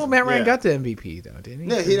regular season. Well, Matt Ryan Yeah. got the MVP though, didn't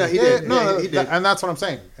he? Yeah, he Yeah, did. no, Yeah, he did. and that's what I'm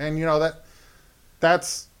saying. And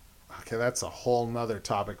that's okay. That's a whole nother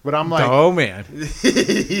topic. But I'm like, Oh man,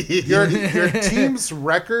 your team's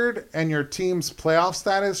record and your team's playoff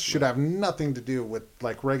status should have nothing to do with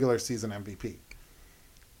like regular season MVP.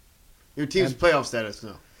 Your team's playoff status,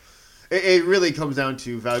 no. It really comes down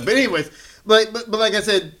to value. But anyways, but like I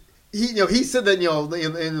said, he said that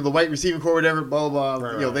in the white receiving core, whatever, blah blah blah.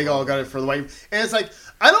 Right, They all got it for the white, and it's like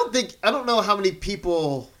I don't know how many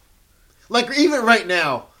people, like even right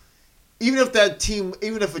now, even if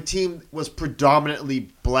a team was predominantly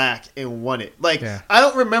black and won it, like Yeah. I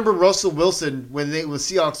don't remember Russell Wilson when the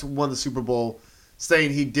Seahawks won the Super Bowl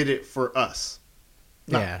saying he did it for us.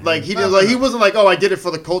 yeah. Like he wasn't like, oh, I did it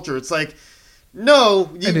for the culture. It's like, no,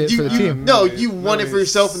 I did it for the team. No, you won it for it's-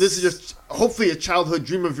 yourself, and this is just hopefully a childhood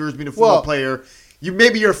dream of yours being a football Well- player.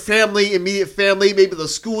 Maybe your family, immediate family, maybe the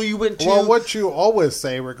school you went to. Well, what you always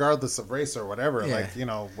say, regardless of race or whatever, Yeah.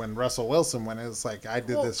 like when Russell Wilson went, it's like I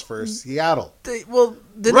did this for Seattle,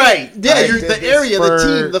 right? Yeah, I you're did the this area, the for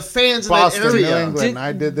team, the fans Boston, in New that area. England.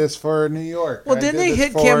 I did this for New York. Well, I didn't did they this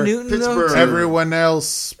hit for Cam Newton though? Pittsburgh. too? Everyone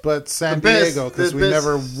else but San The best- Diego because the we best-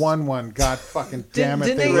 never won one. God fucking damn it,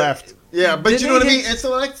 didn't they they- left. Yeah, but Didn't you know what I they mean? And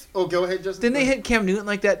so like, oh, go ahead, Justin. Didn't they hit Cam Newton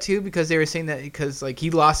like that too? Because they were saying that because like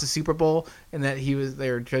he lost the Super Bowl and that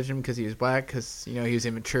they were judging him because he was black because he was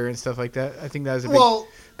immature and stuff like that. I think that was a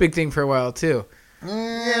big thing for a while too.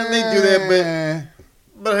 Yeah, they do that,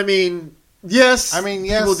 but I mean, yes,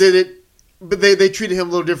 people did it, but they treated him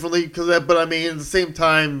a little differently because that. But I mean, at the same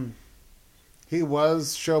time, he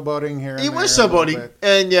was showboating here. He was showboating,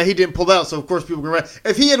 and yeah, he didn't pull out. So of course, people were right.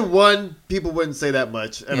 If he had won, people wouldn't say that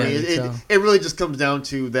much. I mean, it really just comes down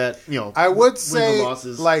to that. I would say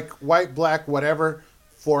like white, black, whatever.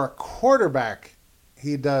 For a quarterback,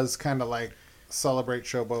 he does kind of like celebrate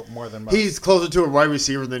showboat more than most. He's closer to a wide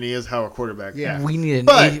receiver than he is how a quarterback. Yeah, we need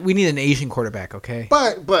an Asian quarterback. Okay,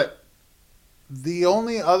 but the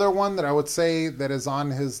only other one that I would say that is on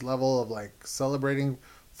his level of like celebrating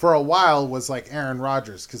for a while was like Aaron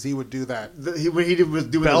Rodgers because he would do that. When he was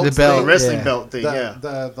doing the wrestling belt thing,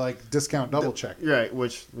 the like discount double check, right?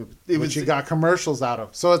 Which he got commercials out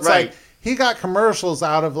of. So it's like he got commercials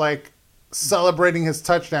out of like celebrating his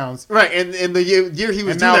touchdowns, right? And the year he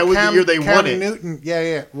was doing that was the year they won it.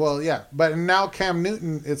 Newton, but now Cam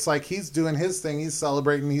Newton, it's like he's doing his thing. He's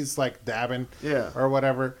celebrating. He's like dabbing, or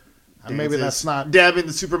whatever. Maybe that's not dabbing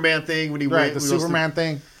the Superman thing when he went. The Superman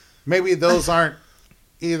thing. Maybe those aren't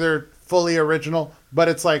either fully original, but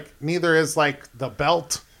it's like neither is like the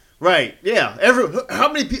belt. Right. Yeah.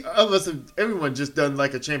 How many people of us have everyone just done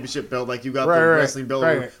like a championship belt, like you got the wrestling belt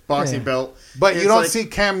or boxing belt. But you don't see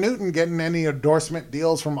Cam Newton getting any endorsement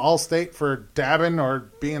deals from Allstate for dabbing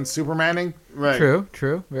or being Supermaning. Right.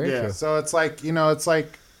 True. Very true. So it's like, it's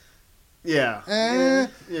like Yeah.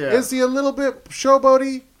 Is he a little bit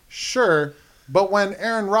showboaty? Sure. But when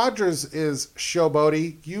Aaron Rodgers is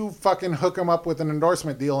showboaty, you fucking hook him up with an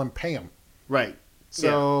endorsement deal and pay him. Right.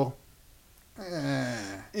 So, it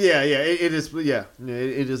is. Yeah, it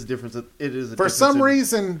is a difference. It is. For some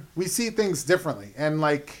reason, we see things differently, and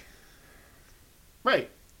like, right.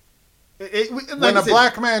 When a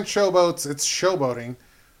black man showboats, it's showboating.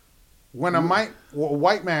 When a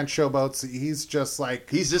white man showboats, he's just like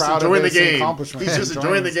he's just enjoying the game. He's just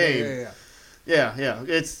enjoying the game. Yeah.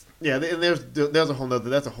 It's and there's a whole nother.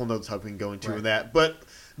 That's a whole nother topic we can go into in that. But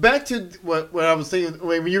back to what I was saying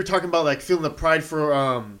when you were talking about like feeling the pride for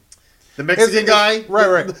the Mexican guy.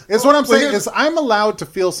 Right. It's what I'm saying is I'm allowed to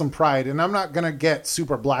feel some pride, and I'm not gonna get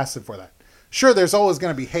super blasted for that. Sure, there's always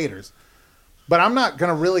gonna be haters, but I'm not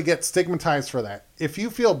gonna really get stigmatized for that. If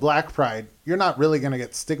you feel black pride, you're not really gonna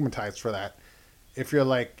get stigmatized for that. If you're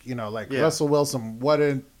like Russell Wilson, what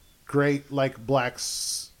a great like black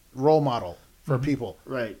role model for people.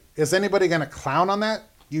 Right. Is anybody gonna clown on that?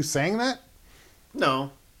 You saying that?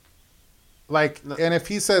 No. And if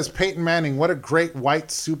he says Peyton Manning, what a great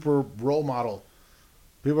white super role model,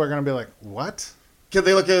 people are going to be like, what? Because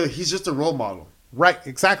they look at he's just a role model. Right,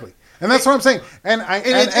 exactly. And that's what I'm saying. And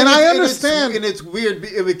I understand. And it's weird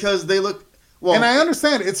because they look... Well, and I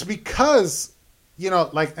understand. It's because,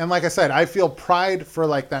 like I said, I feel pride for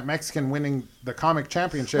like that Mexican winning the comic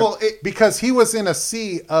championship because he was in a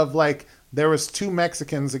sea of like, there was 2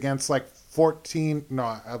 Mexicans against like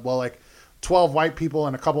 12 white people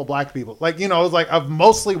and a couple black people. Like, it was like of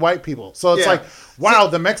mostly white people. So it's like, wow,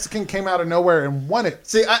 the Mexican came out of nowhere and won it.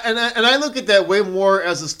 See, I look at that way more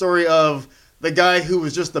as a story of the guy who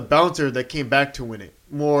was just the bouncer that came back to win it.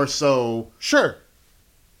 More so. Sure.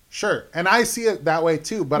 And I see it that way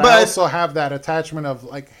too. But I also have that attachment of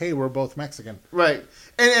like, hey, we're both Mexican. Right.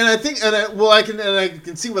 And I think, I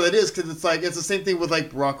can see what it is because it's like, it's the same thing with like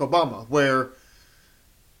Barack Obama, where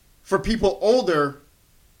for people older,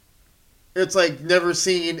 it's like never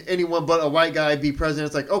seen anyone but a white guy be president.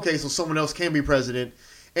 It's like, okay, so someone else can be president.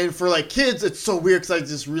 And for like kids, it's so weird because I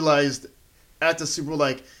just realized at the Super Bowl,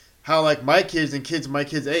 like how like my kids and kids my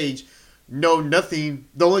kids' age know nothing.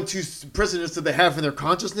 The only 2 presidents that they have in their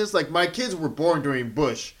consciousness, like my kids were born during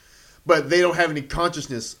Bush, but they don't have any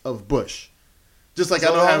consciousness of Bush. Just like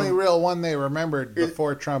so the only real one they remembered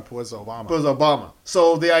before Trump was Obama.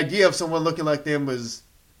 So the idea of someone looking like them was...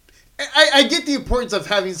 I get the importance of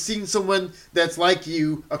having seen someone that's like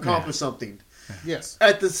you accomplish something. Yes.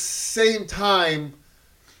 At the same time...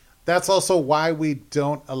 That's also why we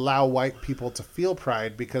don't allow white people to feel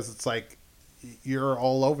pride, because it's like you're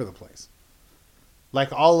all over the place.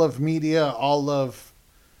 Like all of media, all of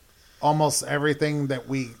almost everything that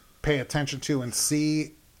we pay attention to and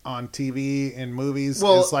see on TV and movies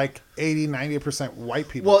is like 80-90% white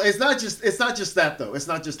people. Well, it's not just that though. It's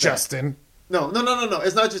not just Justin. That. No.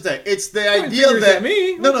 It's not just that. It's the idea that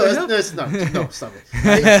me. No, it's not. No, stop it.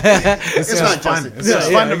 It's not fun. Justin. It's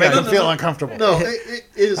fun to make them feel uncomfortable. No, it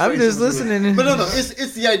is. I'm just listening. But no.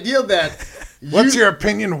 It's the idea that. What's your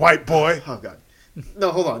opinion, white boy? Oh God.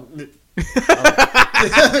 No, hold on.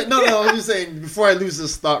 no, I'm just saying before I lose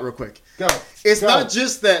this thought real quick. Go. It's Go. not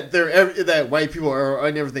just that that white people are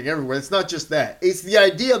on everything everywhere. It's not just that. It's the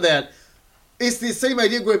idea that it's the same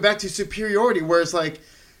idea going back to superiority, where it's like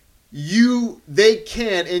they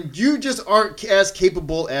can, and you just aren't as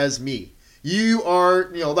capable as me. You are,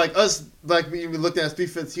 like us, like we looked at as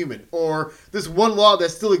 3/5 human, or this one law that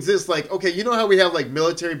still exists. Like, okay, you know how we have like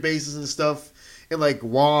military bases and stuff in like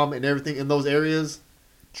Guam and everything in those areas.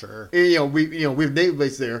 Sure. And, we have naval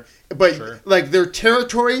bases there, but Sure. like they're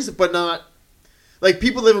territories, but not like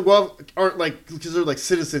people live in Guam aren't like considered like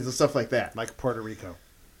citizens and stuff like that. Like Puerto Rico.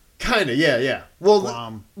 Kind of, yeah. Well,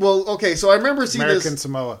 Guam. Okay. So I remember seeing American this.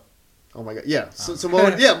 Samoa. Oh my god, yeah,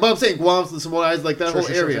 Samoa. Yeah, but I'm saying Guam, the Samoan Islands, like that Sure, whole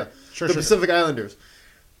sure, area, sure, the sure. Pacific Islanders.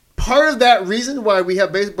 Part of that reason why we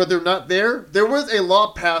have bases, but they're not there. There was a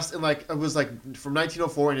law passed in it was like from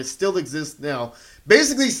 1904, and it still exists now.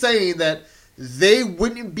 Basically saying that they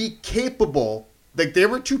wouldn't be capable, like they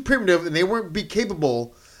were too primitive, and they wouldn't be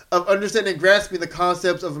capable of understanding and grasping the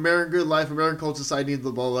concepts of American life, American culture, society, and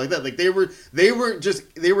blah, blah, blah, like that. Like they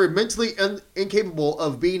were mentally incapable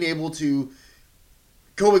of being able to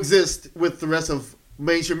coexist with the rest of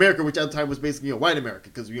mainstream America, which at the time was basically white America,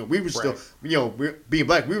 because we were still being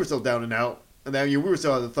black, we were still down and out, and then we were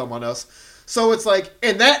still having the thumb on us. So it's like,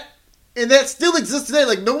 and that still exists today.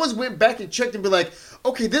 Like no one's went back and checked and be like,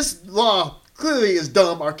 okay, this law clearly is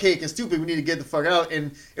dumb, archaic, and stupid. We need to get the fuck out.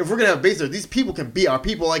 And if we're gonna have bases, these people can be our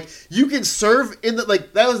people. Like you can serve in the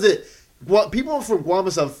that was it. People from Guam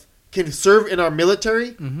and stuff can serve in our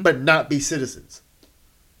military, but not be citizens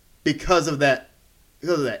because of that.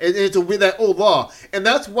 And it's that old law, and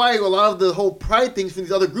that's why a lot of the whole pride things from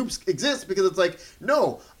these other groups exist, because it's like,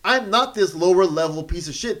 no, I'm not this lower level piece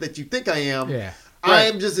of shit that you think I am. Yeah. I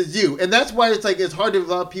am just as you, and that's why it's like it's hard to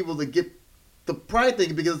allow people to get the pride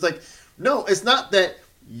thing, because it's like, no, it's not that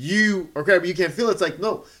you you can't feel it. It's like,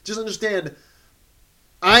 no, just understand,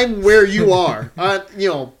 I'm where you are.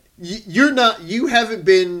 You're not. You haven't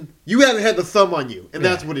had the thumb on you, and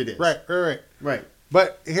that's what it is. Right.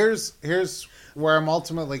 But here's where I'm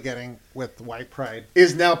ultimately getting with white pride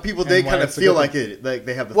is now people they kind of feel like it, like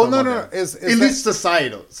they have the thumb on them. Is at least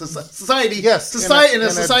society, yes, in a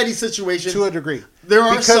society situation to a degree. There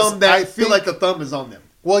are some that feel like the thumb is on them.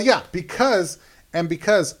 Well, yeah, because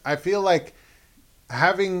I feel like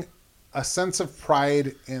having a sense of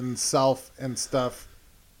pride in self and stuff,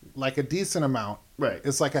 like a decent amount, right,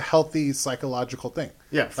 is like a healthy psychological thing.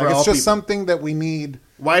 Yeah, like it's just people. Something that we need.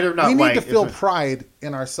 White or not we white, need to feel pride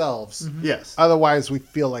in ourselves. Mm-hmm. Yes. Otherwise, we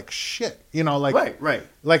feel like shit. Like right.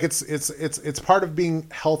 Like it's part of being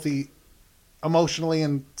healthy, emotionally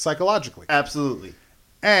and psychologically. Absolutely.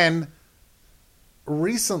 And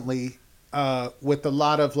recently, with a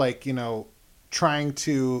lot of trying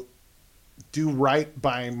to do right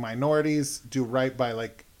by minorities, do right by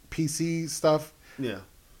like PC stuff. Yeah.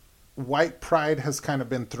 White pride has kind of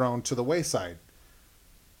been thrown to the wayside.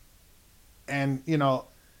 And,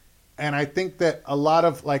 and I think that a lot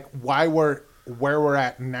of like where we're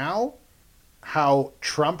at now, how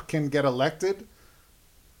Trump can get elected,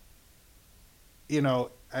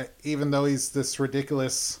 even though he's this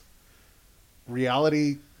ridiculous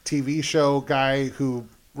reality TV show guy who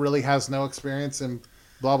really has no experience in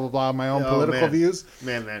blah, blah, blah, my own political views.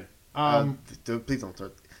 Man. Please don't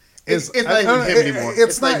start. It's not even him anymore.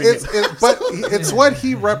 But it's what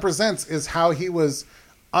he represents is how he was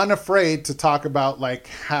unafraid to talk about like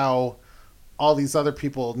how all these other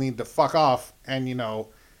people need to fuck off. And,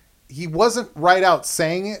 he wasn't right out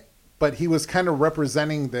saying it, but he was kind of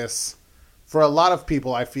representing this for a lot of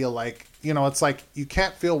people. I feel like, it's like you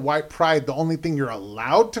can't feel white pride. The only thing you're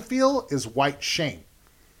allowed to feel is white shame.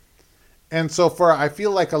 And so I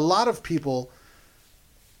feel like a lot of people,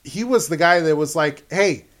 he was the guy that was like,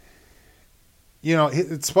 hey,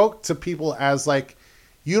 it spoke to people as like,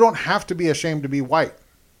 you don't have to be ashamed to be white.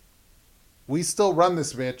 We still run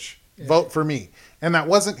this bitch. Yeah. Vote for me. And that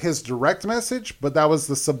wasn't his direct message, but that was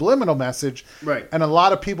the subliminal message. Right. And a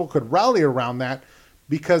lot of people could rally around that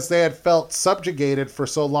because they had felt subjugated for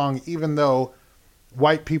so long, even though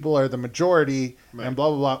white people are the majority and blah,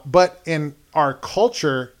 blah, blah. But in our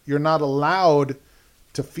culture, you're not allowed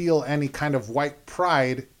to feel any kind of white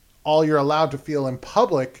pride. All you're allowed to feel in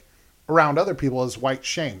public around other people is white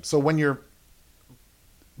shame. So when you're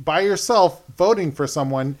by yourself voting for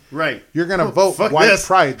someone, right, you're gonna vote white this.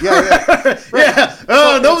 Pride. Yeah. Right. Yeah.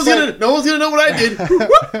 Oh, no one's gonna know what I did.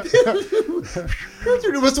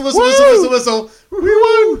 Whistle. We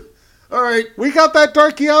won. All right, we got that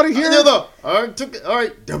darky out of here. All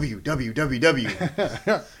right. W.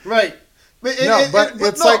 Right. But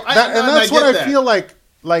it's like that, and that's what I feel like.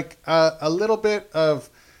 like a little bit of,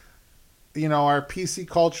 our PC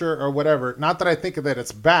culture or whatever. Not that I think that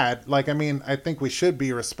it's bad. Like, I mean, I think we should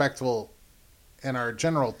be respectful in our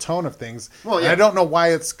general tone of things. Well, And yeah. I don't know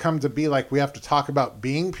why it's come to be like we have to talk about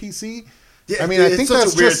being PC. Yeah, I mean, I it's think such a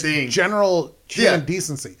that's weird just thing. general human Yeah.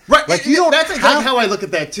 decency. Right. Like, you don't That's exactly have, how I look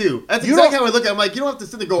at that too. That's You exactly don't- how I look at it. I'm like, you don't have to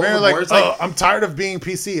sit there and go You're overboard. like, It's like, I'm tired of being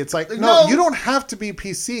PC. It's like, Like, no, no. you don't have to be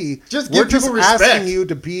PC. Just We're give just people respect. asking you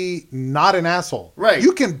to be not an asshole. Right.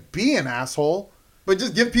 You can be an asshole. but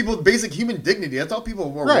just give people basic human dignity. That's all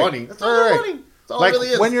people are Right. wanting. That's all Right. they're wanting. That's all Like, it really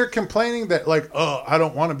is. when you're complaining that, like, oh, I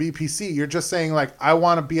don't want to be PC, you're just saying, like, I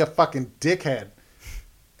want to be a fucking dickhead.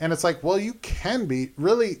 And it's like, well, you can be.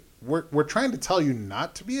 Really, we're trying to tell you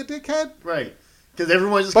not to be a dickhead. Right. Because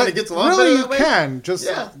everyone just kind But of gets along really, better you that way. can. Just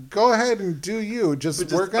Yeah. go ahead and do you. Just, But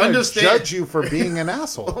just we're going to understand. judge you for being an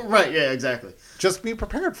asshole. Right, yeah, exactly. Just be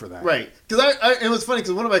prepared for that. Right. Because it was funny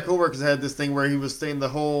because one of my coworkers had this thing where he was saying the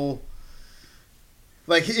whole...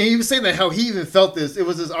 Like, he was saying that how he even felt this. It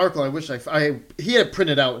was this article. I wish he had it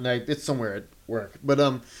printed out, and it's somewhere at work. But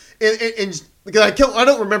because I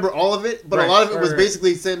don't remember all of it, but Right, a lot of it was right.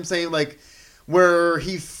 basically him saying like where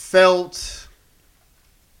he felt.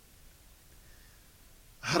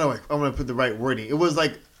 How do I'm going to put the right wording? It was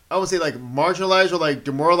like I would say like marginalized or like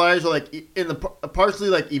demoralized or like in the partially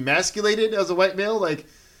like emasculated as a white male, like,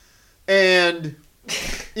 and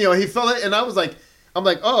he felt it, and I was like. I'm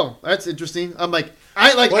like, oh, that's interesting. I'm like,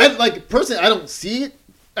 personally, I don't see it.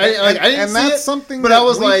 I didn't and see that's it, something but that I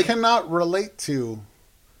was we like, cannot relate to.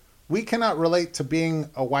 We cannot relate to being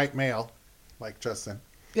a white male, like Justin,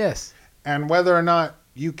 Yes. and whether or not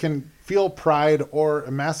you can feel pride or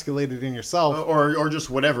emasculated in yourself, or just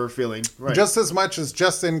whatever feeling, right? just as much as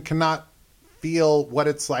Justin cannot feel what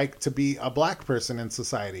it's like to be a black person in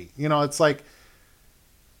society. It's like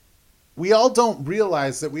we all don't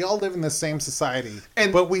realize that we all live in the same society,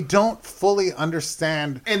 but we don't fully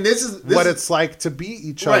understand and this is what it's like to be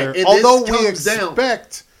each Right, other. and Although this we comes down-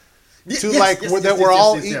 expect to yes, that we're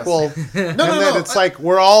all yes. equal, No, and no, that no. it's like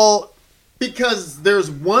we're all because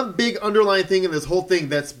there's one big underlying thing in this whole thing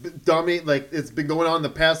that's dominate, like it's been going on the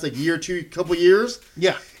past like year or two, couple years,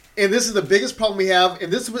 yeah. and this is the biggest problem we have,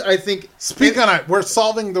 and this is what I think. Speak on it. We're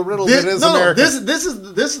solving the riddle This, that is no, America. this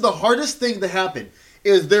is the hardest thing to happen.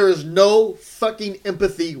 Is there is no fucking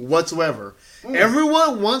empathy whatsoever.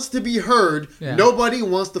 Everyone wants to be heard. Yeah. Nobody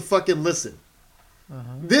wants to fucking listen.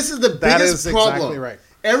 This is the That biggest is problem. exactly right.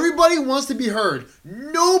 Everybody wants to be heard.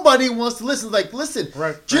 Nobody wants to listen. Like, listen,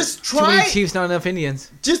 Right, just Too many try. chiefs, not enough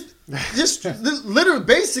Indians. Just literally,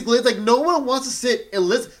 basically, it's like no one wants to sit and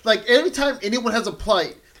listen. Like every time anyone has a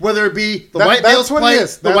plight, whether it be the white that's male's what it plight,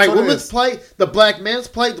 is. the That's white what it woman's is. plight, the black man's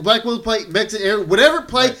plight, the black woman's plight, Mexican, whatever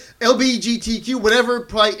plight, LGBTQ, whatever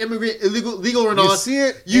plight, immigrant, legal or not, see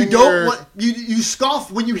it You in don't your- want you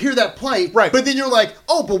scoff when you hear that plight, Right. But then you're like,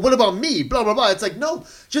 oh, but what about me? Blah blah blah. It's like no,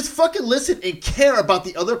 just fucking listen and care about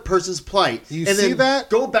the other person's plight, You and see then that?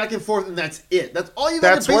 go back and forth, and that's it. That's all you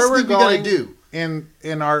gotta That's where we're basically gotta going do.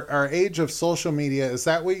 in our age of social media. Is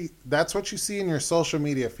that's what you see in your social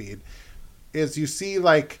media feed? Is you see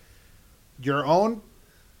like your own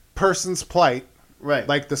person's plight, Right.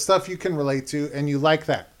 like the stuff you can relate to, and you like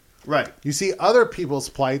that. Right. You see other people's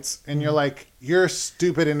plights, and you're like, you're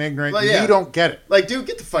stupid and ignorant. Well, yeah. You don't get it. Like, dude,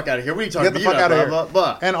 get the fuck out of here. What are you talking Get the about? fuck out of here. Blah, blah,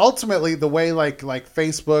 blah. And ultimately, the way like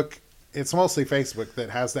Facebook, it's mostly Facebook that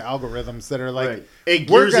has the algorithms that are like, Right. It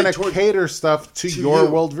we're gears going it to toward- cater stuff to to your you.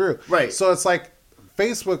 worldview. Right. So it's like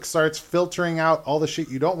Facebook starts filtering out all the shit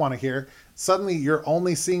you don't want to hear. Suddenly, you're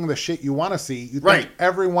only seeing the shit you want to see. You think Right.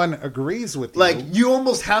 everyone agrees with you. Like, you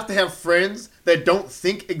almost have to have friends that don't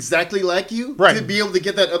think exactly like you Right. to be able to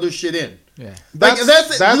get that other shit in. Yeah. Like,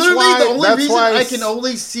 that's literally why, the only that's reason why I can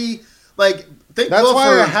only see, like, thank That's God why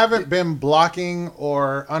for... I haven't been blocking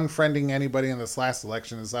or unfriending anybody in this last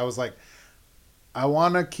election. Is I was like, I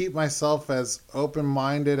want to keep myself as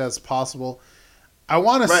open-minded as possible. I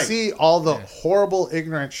want to Right. see all the horrible,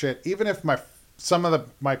 ignorant shit, even if some of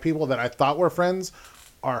my people that I thought were friends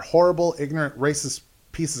are horrible, ignorant, racist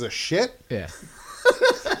pieces of shit. Yeah.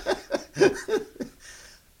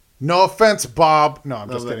 No offense, Bob. No, I'm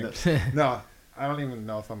No, just but kidding. No, I don't even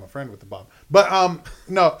know if I'm a friend with the Bob. But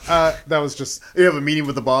no, that was just You have a meeting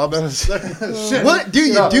with the Bobs? shit. What do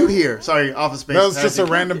you No. do here? Sorry, Office Space. That was just a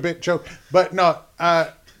random bit joke. But no,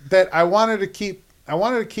 that I wanted to keep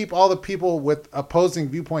all the people with opposing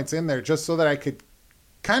viewpoints in there just so that I could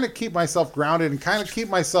kind of keep myself grounded and kind of keep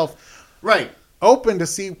myself Right. open to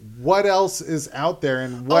see what else is out there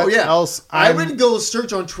and what else I would go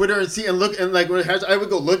search on Twitter and see and look and like I would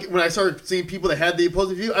go look when I started seeing people that had the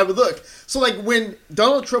opposing view. I would look. So like when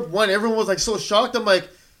Donald Trump won, everyone was like so shocked. I'm like,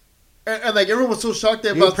 and like everyone was so shocked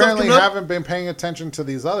You about apparently something up. haven't been paying attention to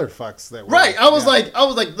these other fucks that were Right. I was yeah. like,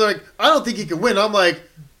 I don't think he can win. I'm like,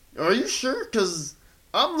 are you sure? Because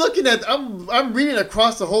I'm reading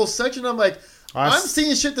across the whole section. I'm like, I'm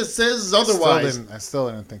seeing shit that says otherwise. I still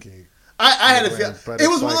didn't think he. I had a win, feel. but It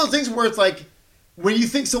was it's one of like- those things where it's like, when you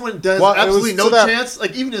think someone does Well, it was absolutely no to that- chance,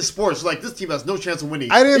 like even in sports, like this team has no chance of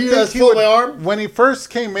winning. I didn't He think has he pulled would. my arm. When he first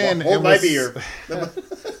came in, Hold it my was, beer.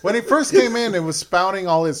 when he first came in, it was spouting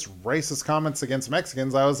all his racist comments against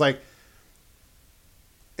Mexicans. I was like,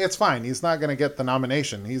 it's fine. He's not going to get the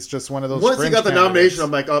nomination. He's just one of those. Once he fringe got the candidates. nomination,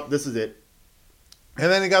 I'm like, oh, this is it.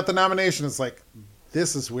 And then he got the nomination. It's like,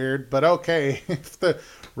 this is weird, but okay. If the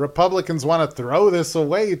Republicans want to throw this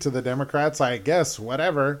away to the Democrats, I guess,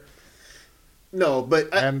 whatever. No, but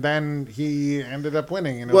And then he ended up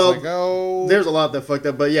winning. And it Well, was like, oh. there's a lot that fucked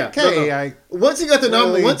up. But yeah, Okay, once he got the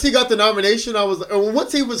really- once he got the nomination,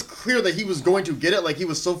 once he was clear that he was going to get it, like he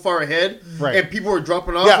was so far ahead, Right. and people were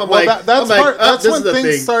dropping off. Yeah, I'm well, like, that's I'm like, that's this when is a things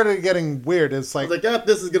thing. started getting weird. It's I like, was like,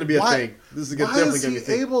 this is going to be a why- thing. This is why definitely is going he to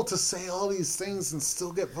be a thing. able to say all these things and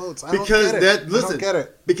still get votes? I Because don't get it. that listen, I don't get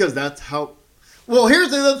it. because that's how. Well, here's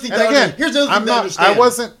the other thing. And again, here's the other thing I'm to not. understand. I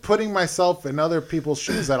wasn't putting myself in other people's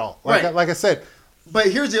shoes at all. Like, Right. like I said, But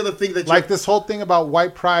here's the other thing that like this whole thing about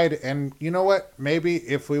white pride, and you know what? Maybe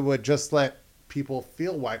if we would just let people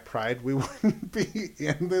feel white pride, we wouldn't be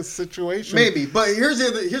in this situation. maybe. But here's the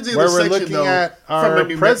other where we're section looking though. at from our a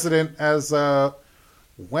New president as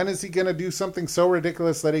when is he going to do something so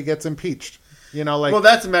ridiculous that he gets impeached? You know, like Well,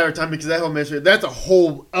 that's a matter of time because that whole ministry, that's a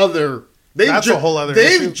whole other. That's a whole other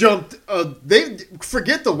They've issue. jumped. They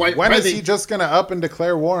forget the white. when pride is thing. he just going to up and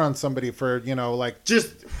declare war on somebody for like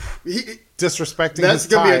just? disrespecting That's his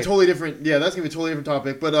gonna be tie? a totally different. Yeah, that's gonna be a totally different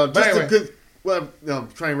topic. But just anyway. a good. Well,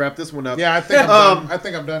 try and wrap this one up. Yeah, I think I'm done. I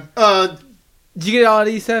think I'm done. Did you get all of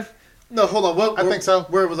these, Steph? No, hold on. I think so.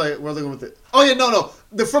 Where was I going with it? Oh yeah, no.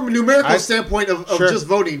 From a numerical standpoint of Sure. just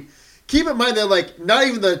voting, keep in mind that like not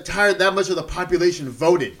even that much of the population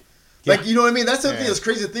voted. Like, Yeah. you know what I mean? That's the Yeah. thing that's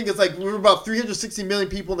crazy to think. It's like we're about 360 million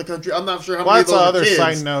people in the country. I'm not sure how Well, many of that's those the are other kids.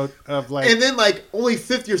 side note of like, And then like only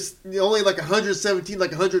 50 or only like 117,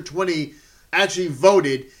 like 120 actually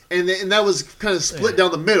voted, and that was kind of split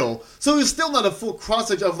down the middle. So it's still not a full cross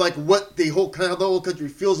section of like what the whole country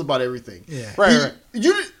feels about everything. Yeah. right.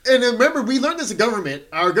 And remember, we learned this in government.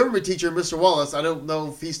 Our government teacher, Mr. Wallace. I don't know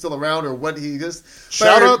if he's still around or what he is.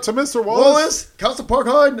 Shout out to Mr. Wallace. Council Park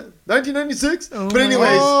High, 1996. Oh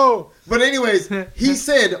but anyways, Oh, he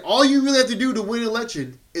said all you really have to do to win an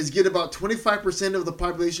election is get about 25% of the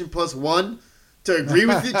population plus one to agree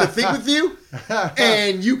with you, to think with you,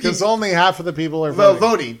 and you can because only half of the people are voting.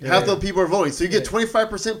 voting. Half the people are voting, so you get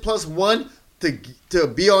 25% plus one to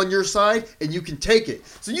be on your side, and you can take it.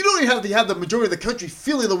 So you don't even have to have the majority of the country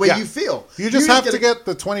feeling the way Yeah. you feel. You just have to get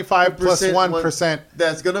the 25 plus 1%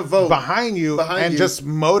 that's going to vote behind you and just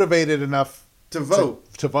motivated enough to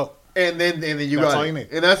vote. to vote. And then you That's got all it. you need.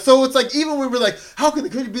 And that's so it's like even when we're like, how can the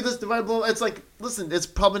country be this divided? Blah, blah, it's like, listen, it's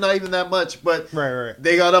probably not even that much, but Right.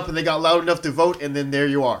 they got up and they got loud enough to vote, and then there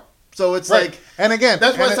you are. So it's Right. like, and again,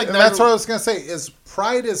 that's why and, it's like and that's what I was going to say is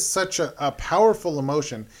pride is such a powerful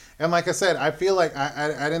emotion. And like I said, I feel like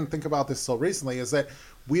I didn't think about this so recently is that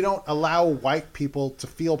we don't allow white people to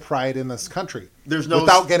feel pride in this country. There's no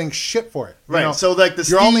without getting shit for it. right. You know, So like the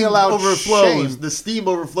you're steam only allowed overflows. shame. The steam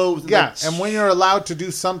overflows. Yeah, and when you're allowed to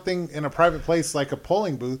do something in a private place like a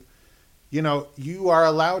polling booth, you are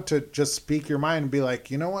allowed to just speak your mind and be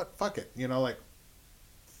like, you know what, fuck it.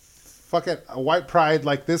 Fuck it. A white pride,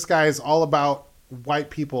 like this guy is all about white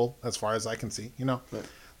people as far as I can see, Right.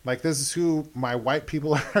 Like this is who my white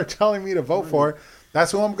people are telling me to vote for.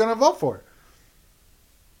 That's who I'm going to vote for.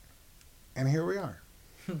 And here we are.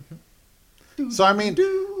 So I mean,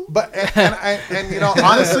 but and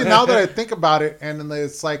honestly, now that I think about it, and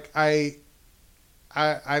it's like I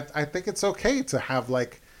think it's okay to have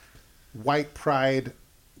like white pride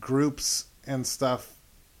groups and stuff.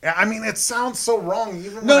 I mean, it sounds so wrong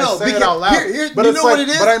even when I say it out loud. But you it's know like, what it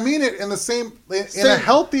is? but I mean it in the same, in a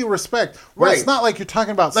healthy respect. Where Right. it's not like you're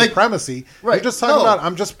talking about Like- supremacy. right. You're just talking No. about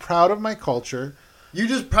I'm just proud of my culture. you're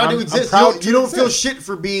just proud I'm to exist. proud You to don't feel exist. shit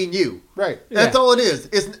for being you. Right. That's Yeah. all it is.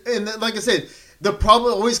 And like I said, the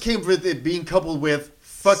problem always came with it being coupled with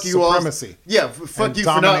fuck you all. Supremacy. Yeah, fuck And you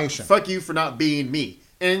domination. for fuck you for not being me.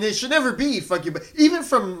 And it should never be fuck you. But even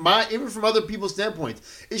from other people's standpoints,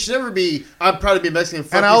 it should never be I'm proud to be Mexican.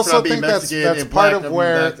 Fuck And I you for also not being think that's Mexican. and part black, of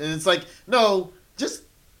where- and it's like no, just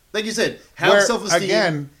like you said, have Where, self-esteem.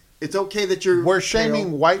 again, it's okay that you're. we're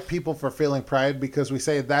shaming white people for feeling pride because we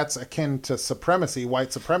say that's akin to supremacy,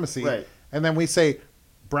 white supremacy. Right. And then we say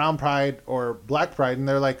brown pride or black pride, and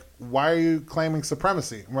they're like, why are you claiming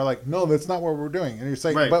supremacy? And we're like, no, that's not what we're doing. And you're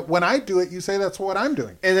saying, Right. but when I do it, you say that's what I'm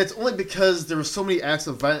doing. And it's only because there were so many acts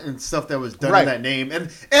of violence and stuff that was done Right. in that name, and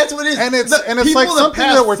that's what it is. And it's People like in the something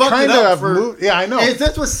past that we're fucked trying it to up have for- moved. Yeah, I know.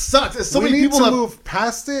 That's what sucks. It's so we many need people to have- move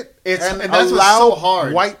past it It's- and and that's what's allow so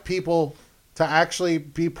hard. white people to actually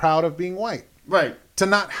be proud of being white. Right. To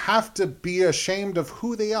not have to be ashamed of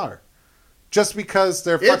who they are. Just because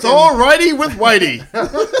they're It's fucking, all righty with Whitey.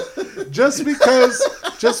 just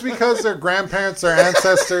because their grandparents or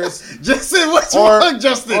ancestors Justin, what's or, wrong,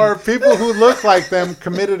 Justin? or people who look like them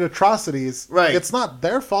committed atrocities. Right. It's not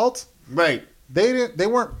their fault. right. They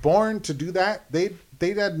weren't born to do that. They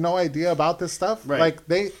had no idea about this stuff. Right. Like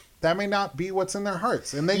that may not be what's in their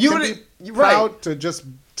hearts, and they You can would- be right. proud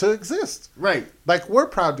to exist. Right. Like we're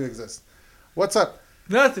proud to exist. What's up?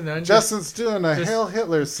 Nothing. I'm Justin's doing a Hail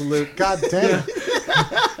Hitler salute. God damn it!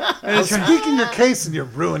 I'm just speaking your case and you're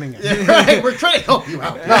ruining it. Right. We're trying to help you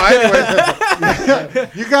out. No,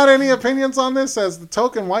 anyway, you got any opinions on this as the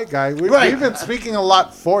token white guy? We've been speaking a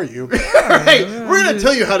lot for you. Right. We're going to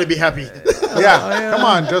tell you how to be happy. Yeah, come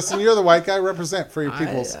on, Justin. You're the white guy. Represent for your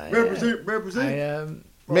peoples. Represent.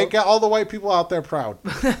 Make all the white people out there proud.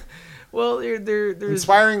 Well, there's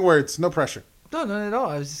Inspiring words, no pressure. no, not at all.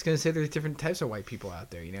 I was just gonna say there's different types of white people out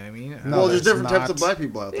there. You know what I mean? No, Well, there's there's different types of not. black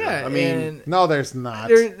people out there. Yeah. I mean, and No, there's not.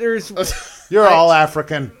 there's You're all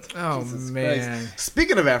African. oh man.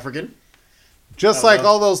 speaking of African, Just like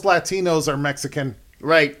all those Latinos are Mexican.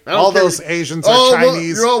 right? I don't All care. those Asians are Oh, well,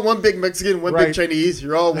 Chinese. you're all one big Mexican, one Right. big Chinese.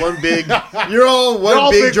 You're all one big. You're all one We're all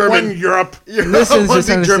big big German. one Europe. You're This all ends, one this,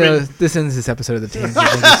 big ends, German. this ends this episode of the Teens.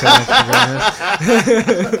 Thank you so much for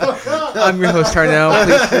joining us. I'm your host, Tarnell.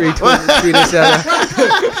 Please tweet us out.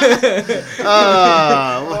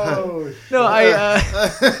 No,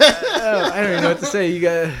 I don't even know what to say. You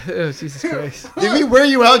got, oh, Jesus Christ. Did we wear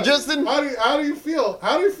you out, Justin? How do you feel?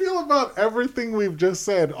 How do you feel about everything we've just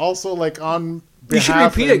said? Also, like on You should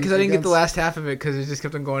behalf repeat it and because I didn't get the against- last half of it because it just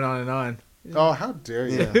kept on going on and on. Oh, how dare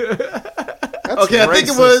you! Yeah. That's Okay, I think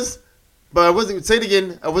it racist. was, but I wasn't. Say it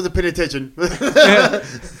again. I wasn't paying attention.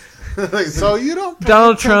 So you don't pay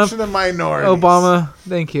Donald attention Trump, to minorities. Obama,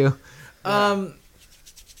 thank you. I'm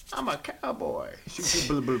a cowboy.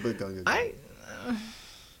 I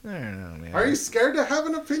don't know, man. Are you scared to have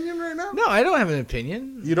an opinion right now? No, I don't have an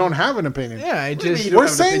opinion. You don't have an opinion. Yeah, I do you mean just. you don't We're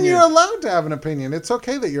have an saying opinion? you're allowed to have an opinion. It's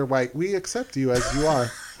okay that you're white. We accept you as you are.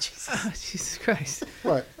 Oh, Jesus Christ.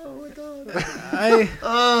 What? Oh my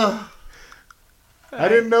god. I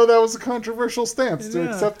didn't know that was a controversial stance to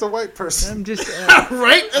Yeah. accept a white person. I'm just.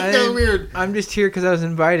 Right? That's kind of weird. I'm just here because I was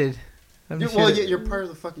invited. I'm just Well, here to- you're part of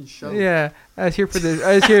the fucking show. Yeah, I was here for the.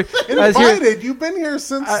 I was here. I was here. Invited? You've been here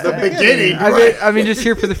since The beginning. I mean, just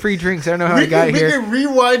here for the free drinks. I don't know how I got we here. can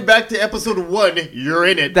rewind back to episode 1. You're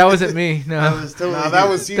in it. That wasn't me. No. That was totally No, that you.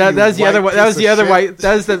 was you. That was the you other white one. That was piece the of other shit. white.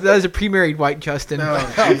 That was a pre-married white Justin.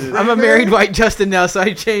 Oh, Jesus. I'm a married white Justin now, so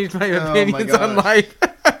I changed my Oh, my opinions on gosh. life.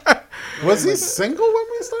 Was he single when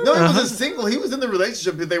we started? No, he wasn't single. He was in the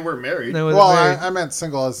relationship, but they weren't married. No, Well, married. I meant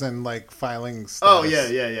single as in like filing status. Oh,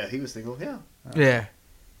 yeah. He was single. Yeah. Yeah.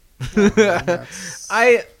 That's-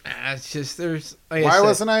 It's just there's. Like Why said,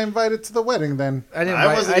 wasn't I invited to the wedding then? I didn't. I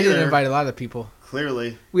Invite, wasn't I didn't either. invite a lot of people.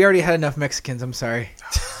 Clearly. We already had enough Mexicans. I'm sorry.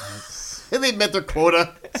 And they met their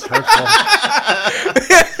quota. It's hurtful.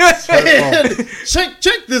 It's hurtful. And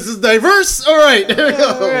check. This is diverse. All right. There we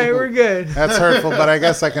go. All right, we're good. That's hurtful, but I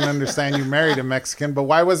guess I can understand you married a Mexican. But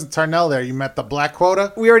why wasn't Tarnell there? You met the black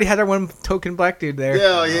quota? We already had our one token black dude there.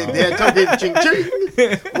 Yeah. Talking ching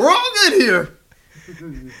ching. We're all good here.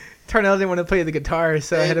 Tarnell didn't want to play the guitar,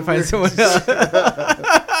 so I had to And find we're- someone else.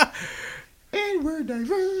 And we're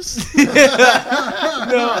diverse.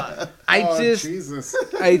 No, Jesus.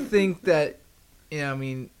 I think that, I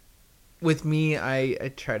mean, with me,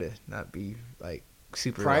 I try to not be like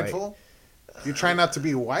super Prideful? You try not to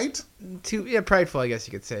be white? prideful, I guess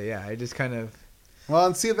you could say. Yeah, I just kind of. Well,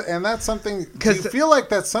 and see, and that's something. Do you 'Cause feel like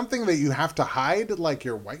that's something that you have to hide, like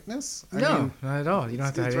your whiteness? I No, mean, not at all. You don't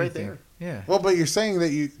have to hide it's right anything. there. Yeah. well, but you're saying that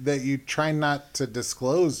you try not to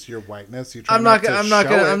disclose your whiteness. You try I'm not. to Gonna, I'm not show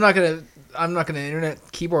gonna. it. I'm not gonna. I'm not gonna internet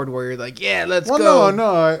keyboard warrior like, yeah, let's Well, go.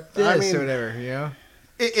 no. I This mean, or whatever. You know.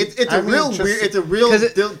 It's I a mean, real just- weird. It's a real.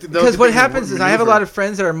 Because what happens is I have a lot of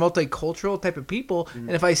friends that are multicultural type of people,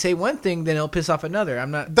 and if I say one thing, then it'll piss off another.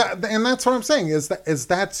 I'm not. and that's what I'm saying is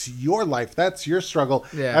that's your life, that's your struggle.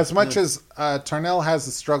 Yeah. As much as Tarnell has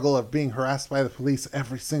the struggle of being harassed by the police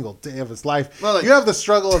every single day of his life, Well, like- you have the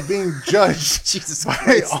struggle of being judged Jesus by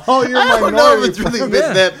Christ. all your I don't know minority if it's really friends.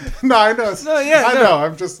 been that. No, I know. No, yeah, I no.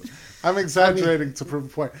 know. I'm exaggerating to prove a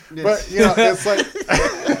point. Yes. But it's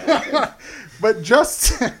like, But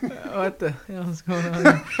Justin, What the hell is going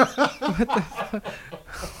on?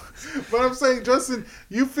 but I'm saying, Justin,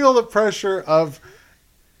 you feel the pressure of,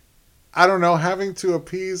 I don't know, having to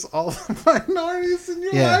appease all the minorities in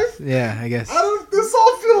your Yeah, life. yeah, I guess. This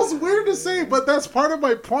all feels weird to say, but that's part of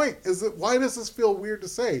my point. Is that why does this feel weird to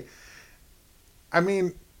say? I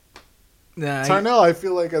mean, Nah, Tarnell, I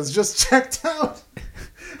feel like has just checked out.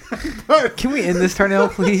 But can we end this, Tarnell,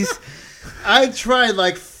 please? I tried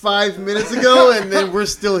like 5 minutes ago, and then we're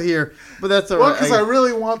still here. But that's all well, right. because I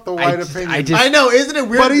really want the white opinion. I know, isn't it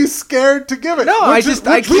weird? But he's scared to give it. No, I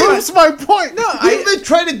can't. Proves my point. No, We've been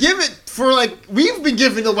trying to give it for we've been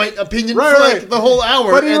giving the white opinion Right, for right. the whole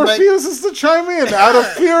hour. But he and refuses to chime in out of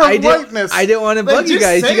fear of whiteness. I didn't want to bug you just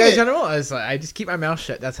guys. say You guys it. don't know. I just keep my mouth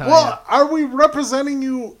shut. That's how I am. Well, are we representing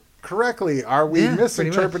you correctly? Are we Yeah,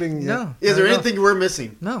 misinterpreting pretty you? much. No. Is there I don't anything we're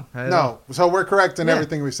missing? know. No. No. So we're correct in Yeah.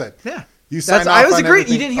 everything we said. Yeah. You signed I off was on agreeing.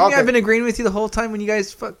 You everything. didn't hear me. Okay. I've been agreeing with you the whole time when you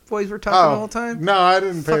guys fuck boys were talking the whole time. No, I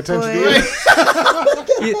didn't pay Fuck attention boy.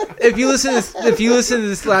 to you. If you listen to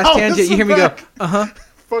this last I'll tangent, you hear me listen go, back.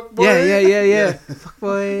 Fuck boy. yeah. Fuck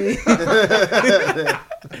boy.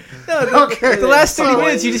 No, Okay. the last 30 Sorry.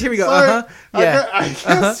 minutes, you just hear me go, Sorry. yeah. I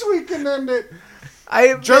guess we can end it.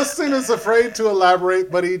 Justin is afraid to elaborate,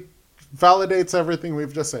 but he validates everything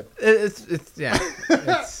we've just said.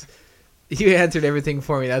 You answered everything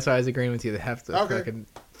for me. That's why I was agreeing with you. The half the Okay. fucking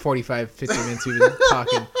 45, 50 minutes we've been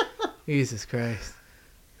talking. Jesus Christ.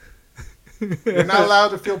 You're not allowed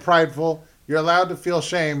to feel prideful. You're allowed to feel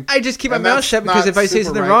shame. I just keep my And mouth that's shut because not if I say super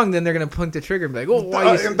something right. wrong, then they're going to point the trigger and be like, oh,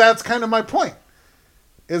 why you... And that's kind of my point.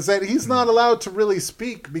 Is that he's not allowed to really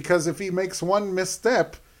speak because if he makes one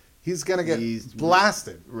misstep, he's going to get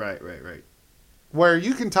blasted. Right. Where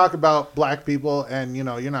you can talk about black people and, you're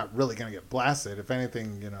not really going to get blasted. If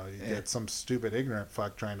anything, you get some stupid ignorant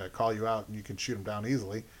fuck trying to call you out and you can shoot them down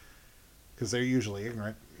easily because they're usually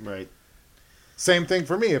ignorant. Right. Same thing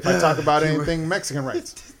for me if I talk about anything Mexican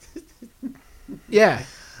rights. Yeah.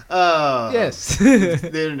 Yes. The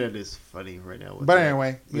internet is funny right now. But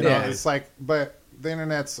anyway, Yeah. it's like, but the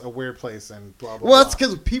internet's a weird place and blah, blah, Well, blah. that's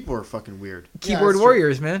because people are fucking weird. Keyboard that's true.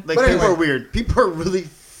 warriors, man. Like, But people anyway. are weird. People are really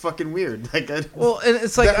fucking weird. Well, and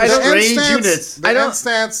it's like, The I don't... strange end stance- units. The I don't- end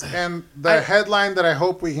stance and the headline that I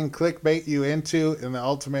hope we can clickbait you into in the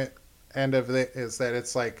ultimate end of it is that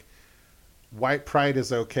it's like, white pride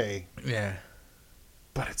is okay, Yeah.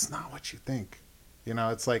 but it's not what you think.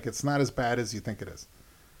 It's like, it's not as bad as you think it is.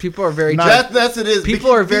 People are very... That's it is. people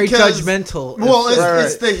are very because- judgmental. Well, it's, Right.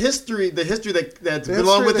 it's the history that's The been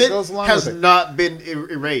along history with that it goes along has with it. not been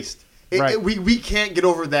erased. Right. We can't get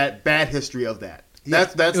over that bad history of that. Yeah.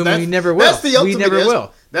 That's we never will. That's the ultimate. We never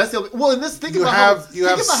will. That's the well. And this think You about have how, you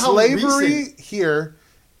have think about how slavery recent- here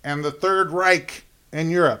and the Third Reich in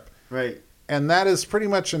Europe. right? And that is pretty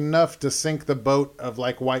much enough to sink the boat of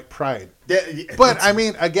like white pride. That- But I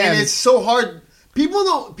mean, again, and it's so hard. People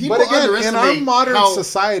don't. People but again, in underestimate our modern how,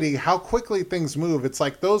 society, how quickly things move. It's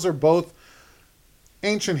like those are both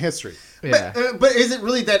ancient history. Yeah. But is it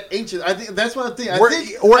really that ancient? I think that's what I'm thinking.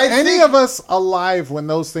 Were any of us alive when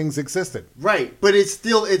those things existed? right? But it's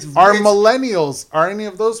still Are it's, millennials? Are any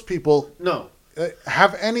of those people no.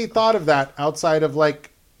 have any thought of that outside of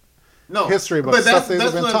like No history books, But stuff that's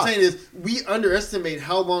they've been what taught. I'm saying is we underestimate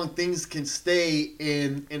how long things can stay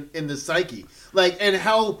in the psyche, like and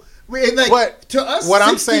how and like But to us. what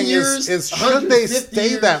I'm 60 saying years, is should they 150 stay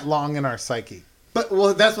years, that long in our psyche? But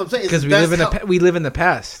well, that's what I'm saying. Because we that's live in how- we live in the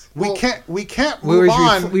past. Well, we can't we move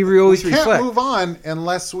always on. we always can't reflect. move on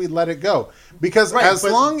unless we let it go. Because Right, as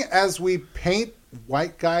but- long as we paint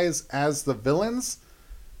white guys as the villains,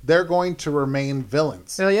 they're going to remain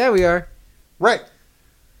villains. Hell yeah, we are. Right.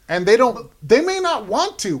 And they may not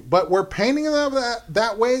want to, but we're painting them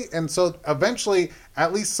that way. And so eventually,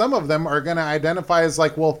 at least some of them are going to identify as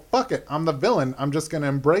like, well, fuck it. I'm the villain. I'm just going to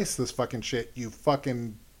embrace this fucking shit. You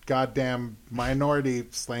fucking goddamn minority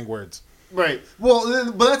slang words. right.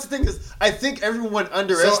 Well, but that's the thing is, I think everyone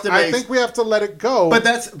underestimates. So I think we have to let it go. But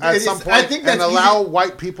that's- at it some is- point I think that's and allow easy-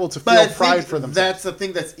 white people to but I feel pride think for themselves. that's the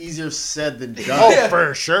thing that's easier said than done. Oh,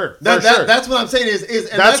 for sure. For sure. That's what I'm saying is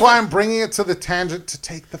and That's why I'm bringing it to the tangent to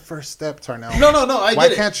take the first step, Tarnell. No, I Why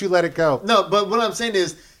get it. can't you let it go? No, but what I'm saying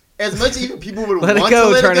is, as much as even people would Let it want go,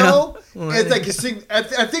 to let Tarnell. it go, it's like you see, I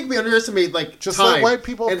think we underestimate like Just time let white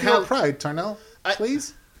people and feel how pride, Tarnell. I-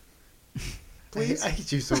 Please? I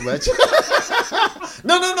hate you so much.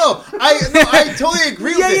 No. I totally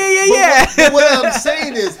agree with it. Yeah. But what I'm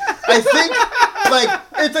saying is, I think like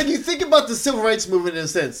it's like you think about the civil rights movement in a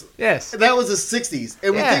sense. Yes. That was the '60s,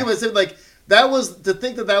 and we Yeah. think of it like that was to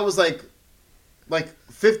think that was like like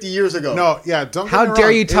 50 years ago. No, yeah, don't get How me dare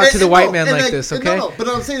wrong. you talk to the And white no, man and like this, and okay? No, but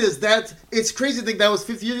what I'm saying is that it's crazy to think that was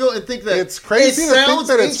 50 years ago and think that It's crazy it to think sounds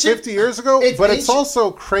that it's ancient. 50 years ago, It's but it's ancient.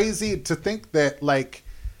 also crazy to think that, like,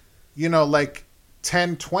 you know, like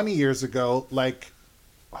 10, 20 years ago, like,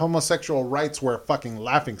 homosexual rights were a fucking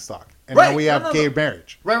laughingstock. And Right. now we No, have no, gay no.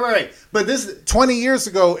 marriage. Right. But this, 20 years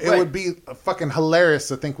ago, it Right. would be fucking hilarious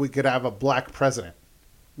to think we could have a black president.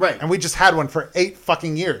 right. And we just had one for 8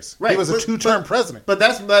 fucking years. Right, He was a but- 2-term president. But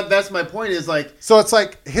that's my point is like, So it's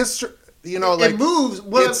like history, you know, like it moves.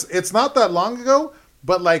 Well, it's not that long ago,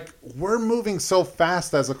 but like we're moving so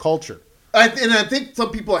fast as a culture. and I think some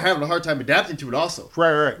people are having a hard time adapting to it also.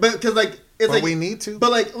 Right. But because like, it's But like, we need to. But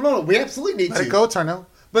like, no, we absolutely need Let to. it go, Tarnell.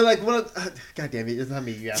 But like, God damn it, it's not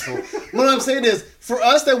me, you asshole. What I'm saying is, for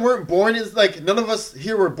us that weren't born, is like none of us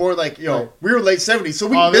here were born like, Right. we were late '70s, so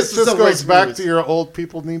we Oh, missed this just some goes rights back movies. to your old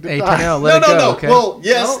people need to Hey, die. Tarnell, let it go, okay? Well,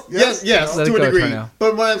 yes, No? yes, Let to it a go, degree. Tarnell.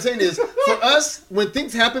 But what I'm saying is, for us, when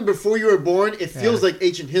things happen before you were born, it feels Yeah. like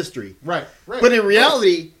ancient history. Right. But in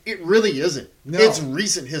reality, it really isn't. No. It's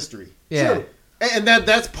recent history. Yeah. True. And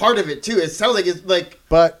that's part of it too. It sounds like it's like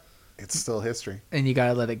But it's still history. And you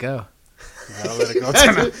gotta let it go. You gotta let it go. you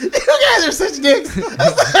Tarnell. guys are such dicks.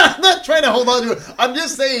 I'm not trying to hold on to it. I'm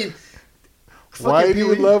just saying. Why fucking do you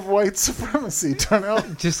people- love white supremacy, Tarnell?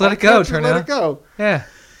 Just let Why it go, can't you Let Tarnell. it go. Yeah.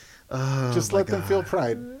 Oh, Just my let them God. feel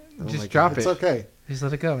pride. Just drop It's it. okay. Just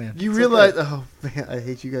let it go, man. You It's realize? Oh man, I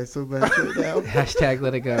hate you guys so much right now. Hashtag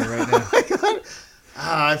let it go right now. Oh my God.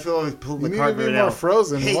 I feel like pulling You the need card to be right more now.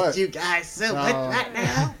 frozen. Hate What? you guys so No. much right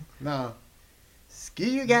now. No. Screw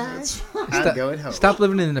you guys. I'm Stop, going home. stop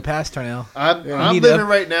living in the past, Tarnell. I'm, Yeah. I'm You need to living up-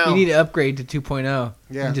 right now. You need to upgrade to 2.0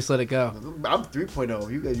 Yeah. and just let it go. I'm 3.0.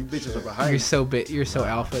 You guys, you bitches are behind. You're so You're so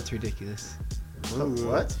alpha. It's ridiculous. Ooh.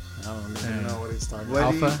 What? I don't even know what he's talking What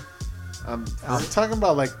about. do you- Alpha. I'm Are you talking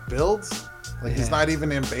about like builds? Like he's Yeah. not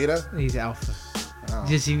even in beta? He's alpha. Oh.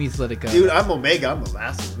 Just you need to let it go. dude. I'm Omega. I'm the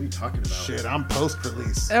last one. What are you talking about? Shit, I'm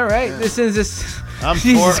post-release. All right, Yeah. this is this. I'm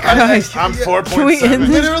Jesus Christ. I'm Yeah. 4.7. Can we end this?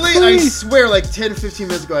 Literally, I Please. swear, like 10, 15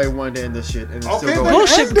 minutes ago, I wanted to end this shit, and it's Okay, still then going.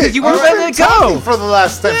 Bullshit, end because it. you wouldn't I've let been it go. talking for the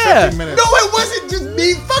last 10, Yeah. 15 minutes. No, it wasn't just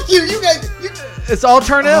me. Fuck you. You guys. It's all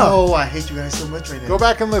Tarnell. Oh, I hate you guys so much right now. Go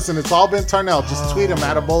back and listen. It's all been Tarnell. Just tweet him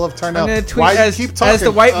at a bowl of Tarnell. I'm gonna tweet Why as, you keep talking? as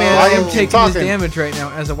the white man. Oh, I you am keep taking talking. his damage right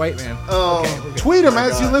now as a white man. Oh. Okay, we're good. Tweet him Oh my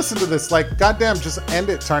as you God. listen to this. Like, goddamn, just end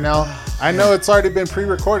it, Tarnell. I know it's already been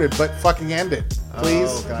pre-recorded, but fucking end it, please.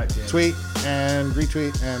 Oh, goddamn. Tweet and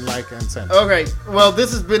retweet and like and send. Okay, well,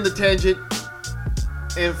 this has been The Tangent.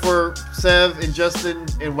 And for Sev and Justin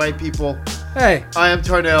and white people, Hey, I am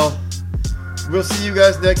Tarnell. We'll see you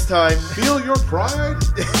guys next time. Feel your pride.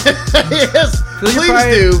 Yes, feel your please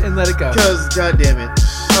pride do. and let it go. Because, goddamn it.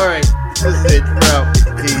 All right, this is it. We're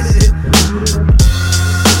out. Peace.